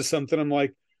pauses something. I'm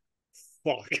like,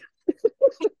 fuck.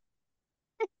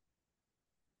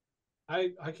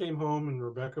 I came home and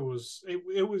Rebecca was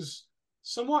it was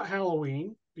somewhat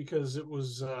Halloween because it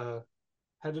was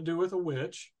had to do with a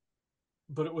witch,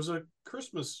 but it was a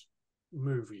Christmas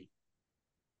movie.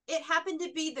 It happened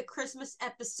to be the Christmas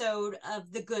episode of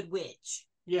The Good Witch.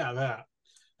 Yeah, that.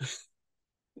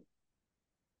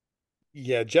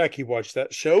 Yeah, Jackie watched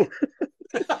that show.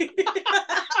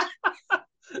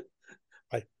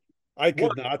 I could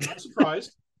One, not. I'm not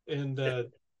surprised. And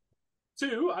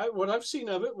two, what I've seen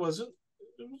of it wasn't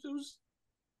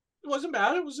it wasn't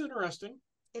bad. It was interesting.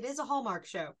 It is a Hallmark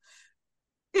show.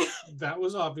 That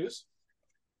was obvious.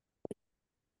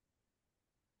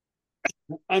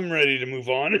 I'm ready to move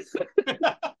on.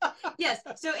 Yes.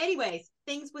 So, anyways,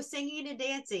 things with singing and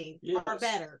dancing Yes. are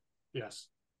better. Yes.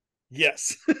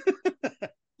 Yes.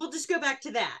 We'll just go back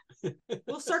to that.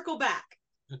 We'll circle back.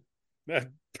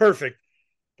 Perfect.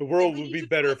 The world we would need be to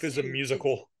better quit if it's a soon.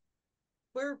 musical.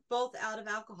 We're both out of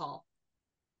alcohol.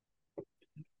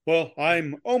 Well,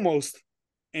 I'm almost,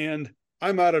 and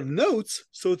I'm out of notes,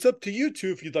 so it's up to you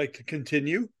two if you'd like to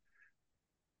continue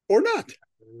or not.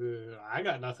 I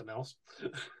got nothing else.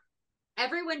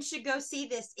 Everyone should go see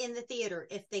this in the theater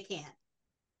if they can.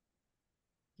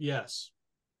 Yes.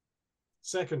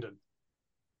 Seconded.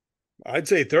 I'd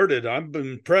say thirded. I'm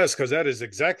impressed because that is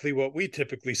exactly what we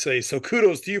typically say. So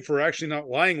kudos to you for actually not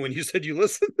lying when you said you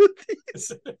listened to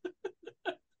these.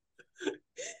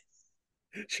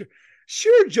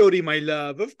 Sure, Jody, my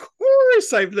love. Of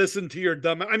course I've listened to your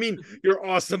your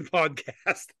awesome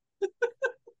podcast.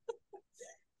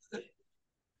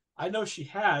 I know she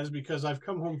has because I've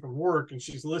come home from work and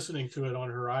she's listening to it on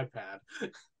her iPad.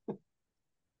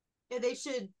 Yeah, they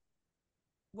should,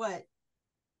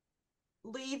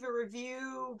 leave a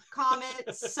review, comment,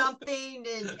 something,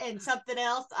 and something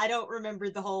else. I don't remember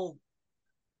the whole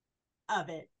of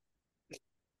it.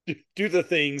 Do the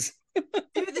things. Do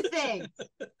the thing.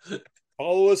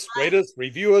 Follow us, rate us,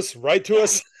 review us, write to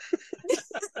us.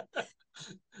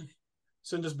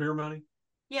 Send us beer money.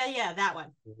 Yeah, that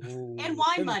one. Ooh, And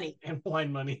wine money. And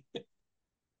wine money.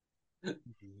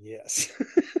 Yes.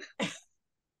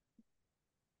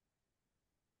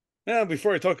 Now,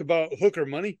 before I talk about hooker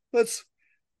money, let's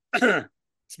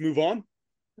move on.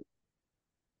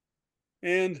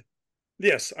 And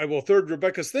yes, I will third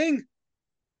Rebecca's thing.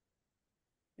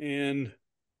 And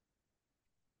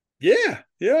yeah,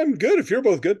 I'm good if you're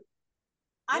both good.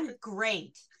 I'm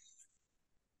great.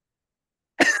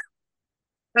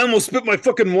 I almost spit my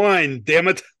fucking wine, damn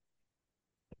it.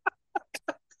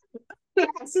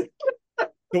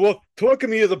 To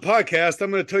welcome you to the podcast,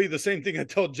 I'm going to tell you the same thing I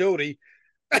told Jody.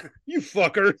 You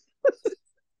fucker.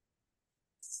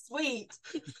 Sweet.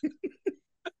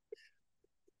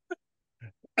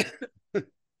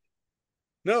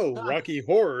 No, Rocky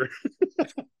Horror.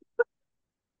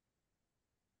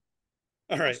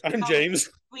 All right, I'm James.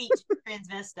 Sweet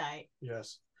transvestite.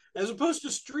 Yes. As opposed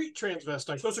to street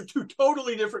transvestite. Those are two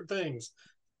totally different things.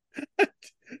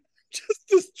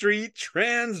 Just a street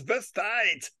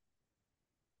transvestite.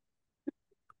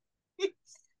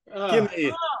 Give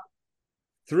me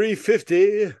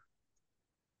 $3.50.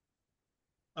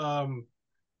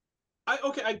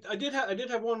 I did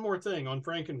have one more thing on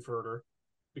Frankenfurter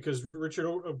because Richard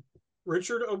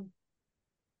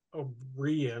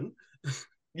O'Brien.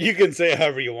 You can say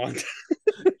however you want.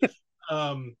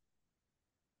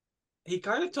 He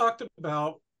kind of talked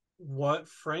about what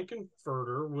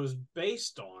Frankenfurter was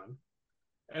based on,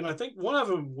 and I think one of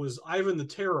them was Ivan the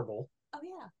Terrible. Oh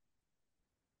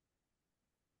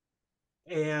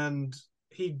yeah. And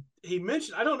he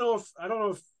mentioned I don't know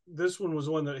if this one was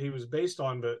one that he was based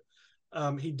on, but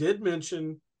he did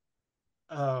mention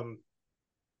the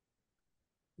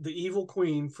evil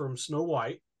queen from Snow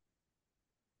White.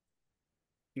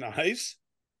 Nice.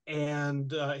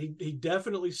 And he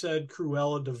definitely said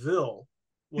Cruella de Vil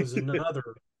was another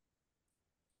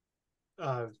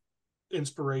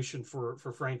inspiration for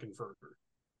Frankenfurter.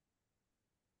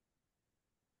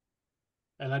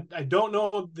 And I don't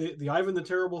know the Ivan the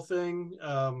Terrible thing.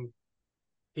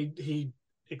 He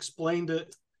explained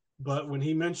it, but when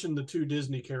he mentioned the two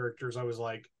Disney characters, I was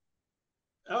like,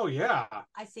 "Oh yeah,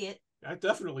 I see it. I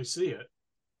definitely see it."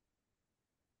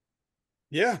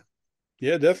 Yeah,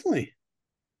 definitely.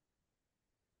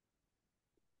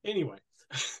 Anyway,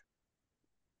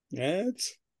 Yeah,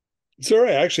 it's all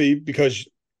right actually, because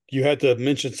you had to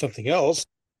mention something else.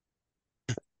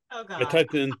 Oh I God.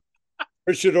 typed in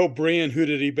Richard O'Brien, who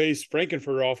did he base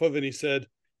Frankenfurter off of, and he said,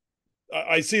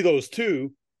 I see those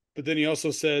too, but then he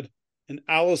also said an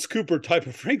Alice Cooper type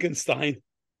of Frankenstein.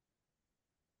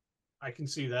 I can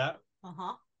see that.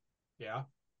 Uh-huh. Yeah.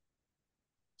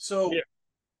 So, Yeah.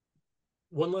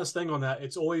 one last thing on that.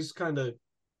 It's always kind of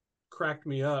cracked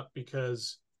me up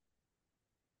because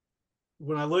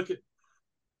when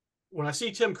I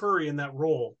see Tim Curry in that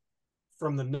role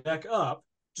from the neck up,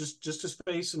 just his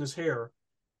face and his hair,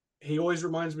 he always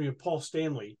reminds me of Paul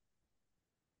Stanley,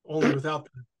 only without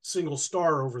the single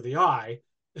star over the eye.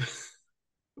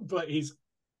 But he's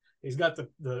got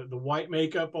the white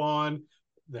makeup on.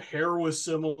 The hair was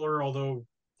similar, although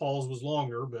Paul's was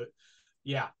longer. But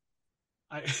yeah,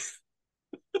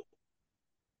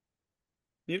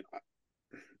 You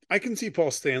know, I can see Paul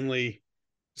Stanley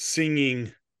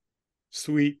singing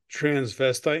 "Sweet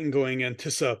Transvestite" and going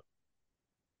anticipation.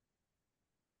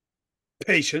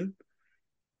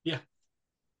 yeah.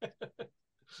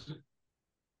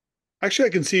 Actually,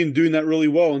 I can see him doing that really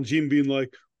well, and Gene being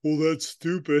like, "Well, that's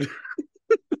stupid."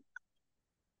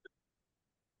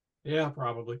 Yeah,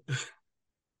 probably.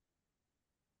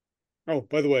 Oh,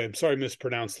 by the way, I'm sorry I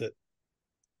mispronounced it.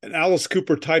 An Alice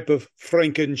Cooper type of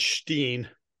Frankenstein.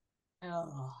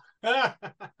 Oh.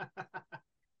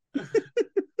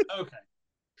 Okay.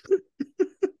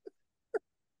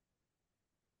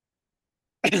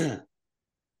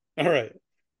 All right.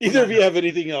 Either of you have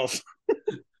anything else?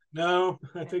 No,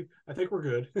 I think we're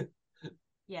good.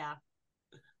 Yeah.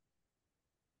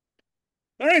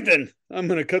 All right, then. I'm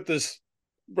going to cut this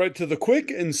right to the quick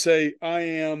and say I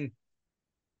am.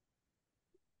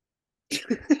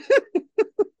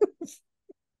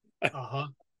 Uh-huh.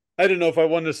 I don't know if I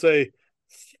want to say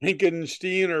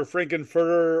Frankenstein or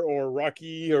Frankenfurter or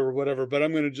Rocky or whatever, but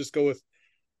I'm going to just go with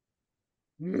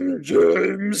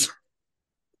James.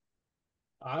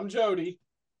 I'm Jody.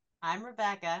 I'm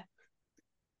Rebecca.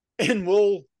 And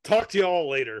we'll talk to y'all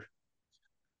later.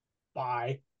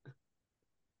 Bye.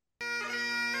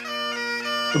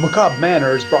 The Macabre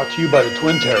Manor is brought to you by the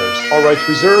Twin Terrors. All rights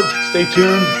reserved. Stay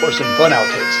tuned for some fun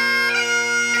outtakes.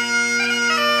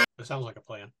 That sounds like a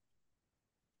plan.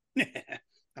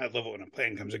 I love it when a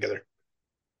plan comes together.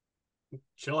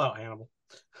 Chill out, Hannibal.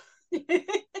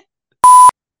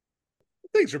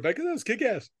 Thanks, Rebecca. That was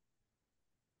kick-ass.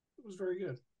 It was very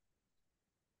good.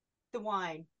 The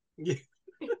wine. Yeah.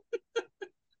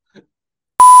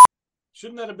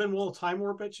 Shouldn't that have been Will Time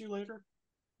Warp at you later?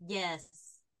 Yes.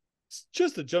 It's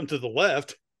just a jump to the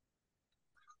left.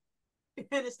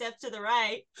 And a step to the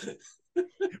right.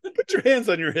 Put your hands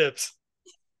on your hips.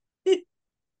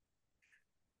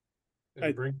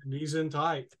 And bring the knees in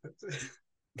tight.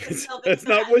 That's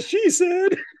not what she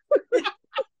said.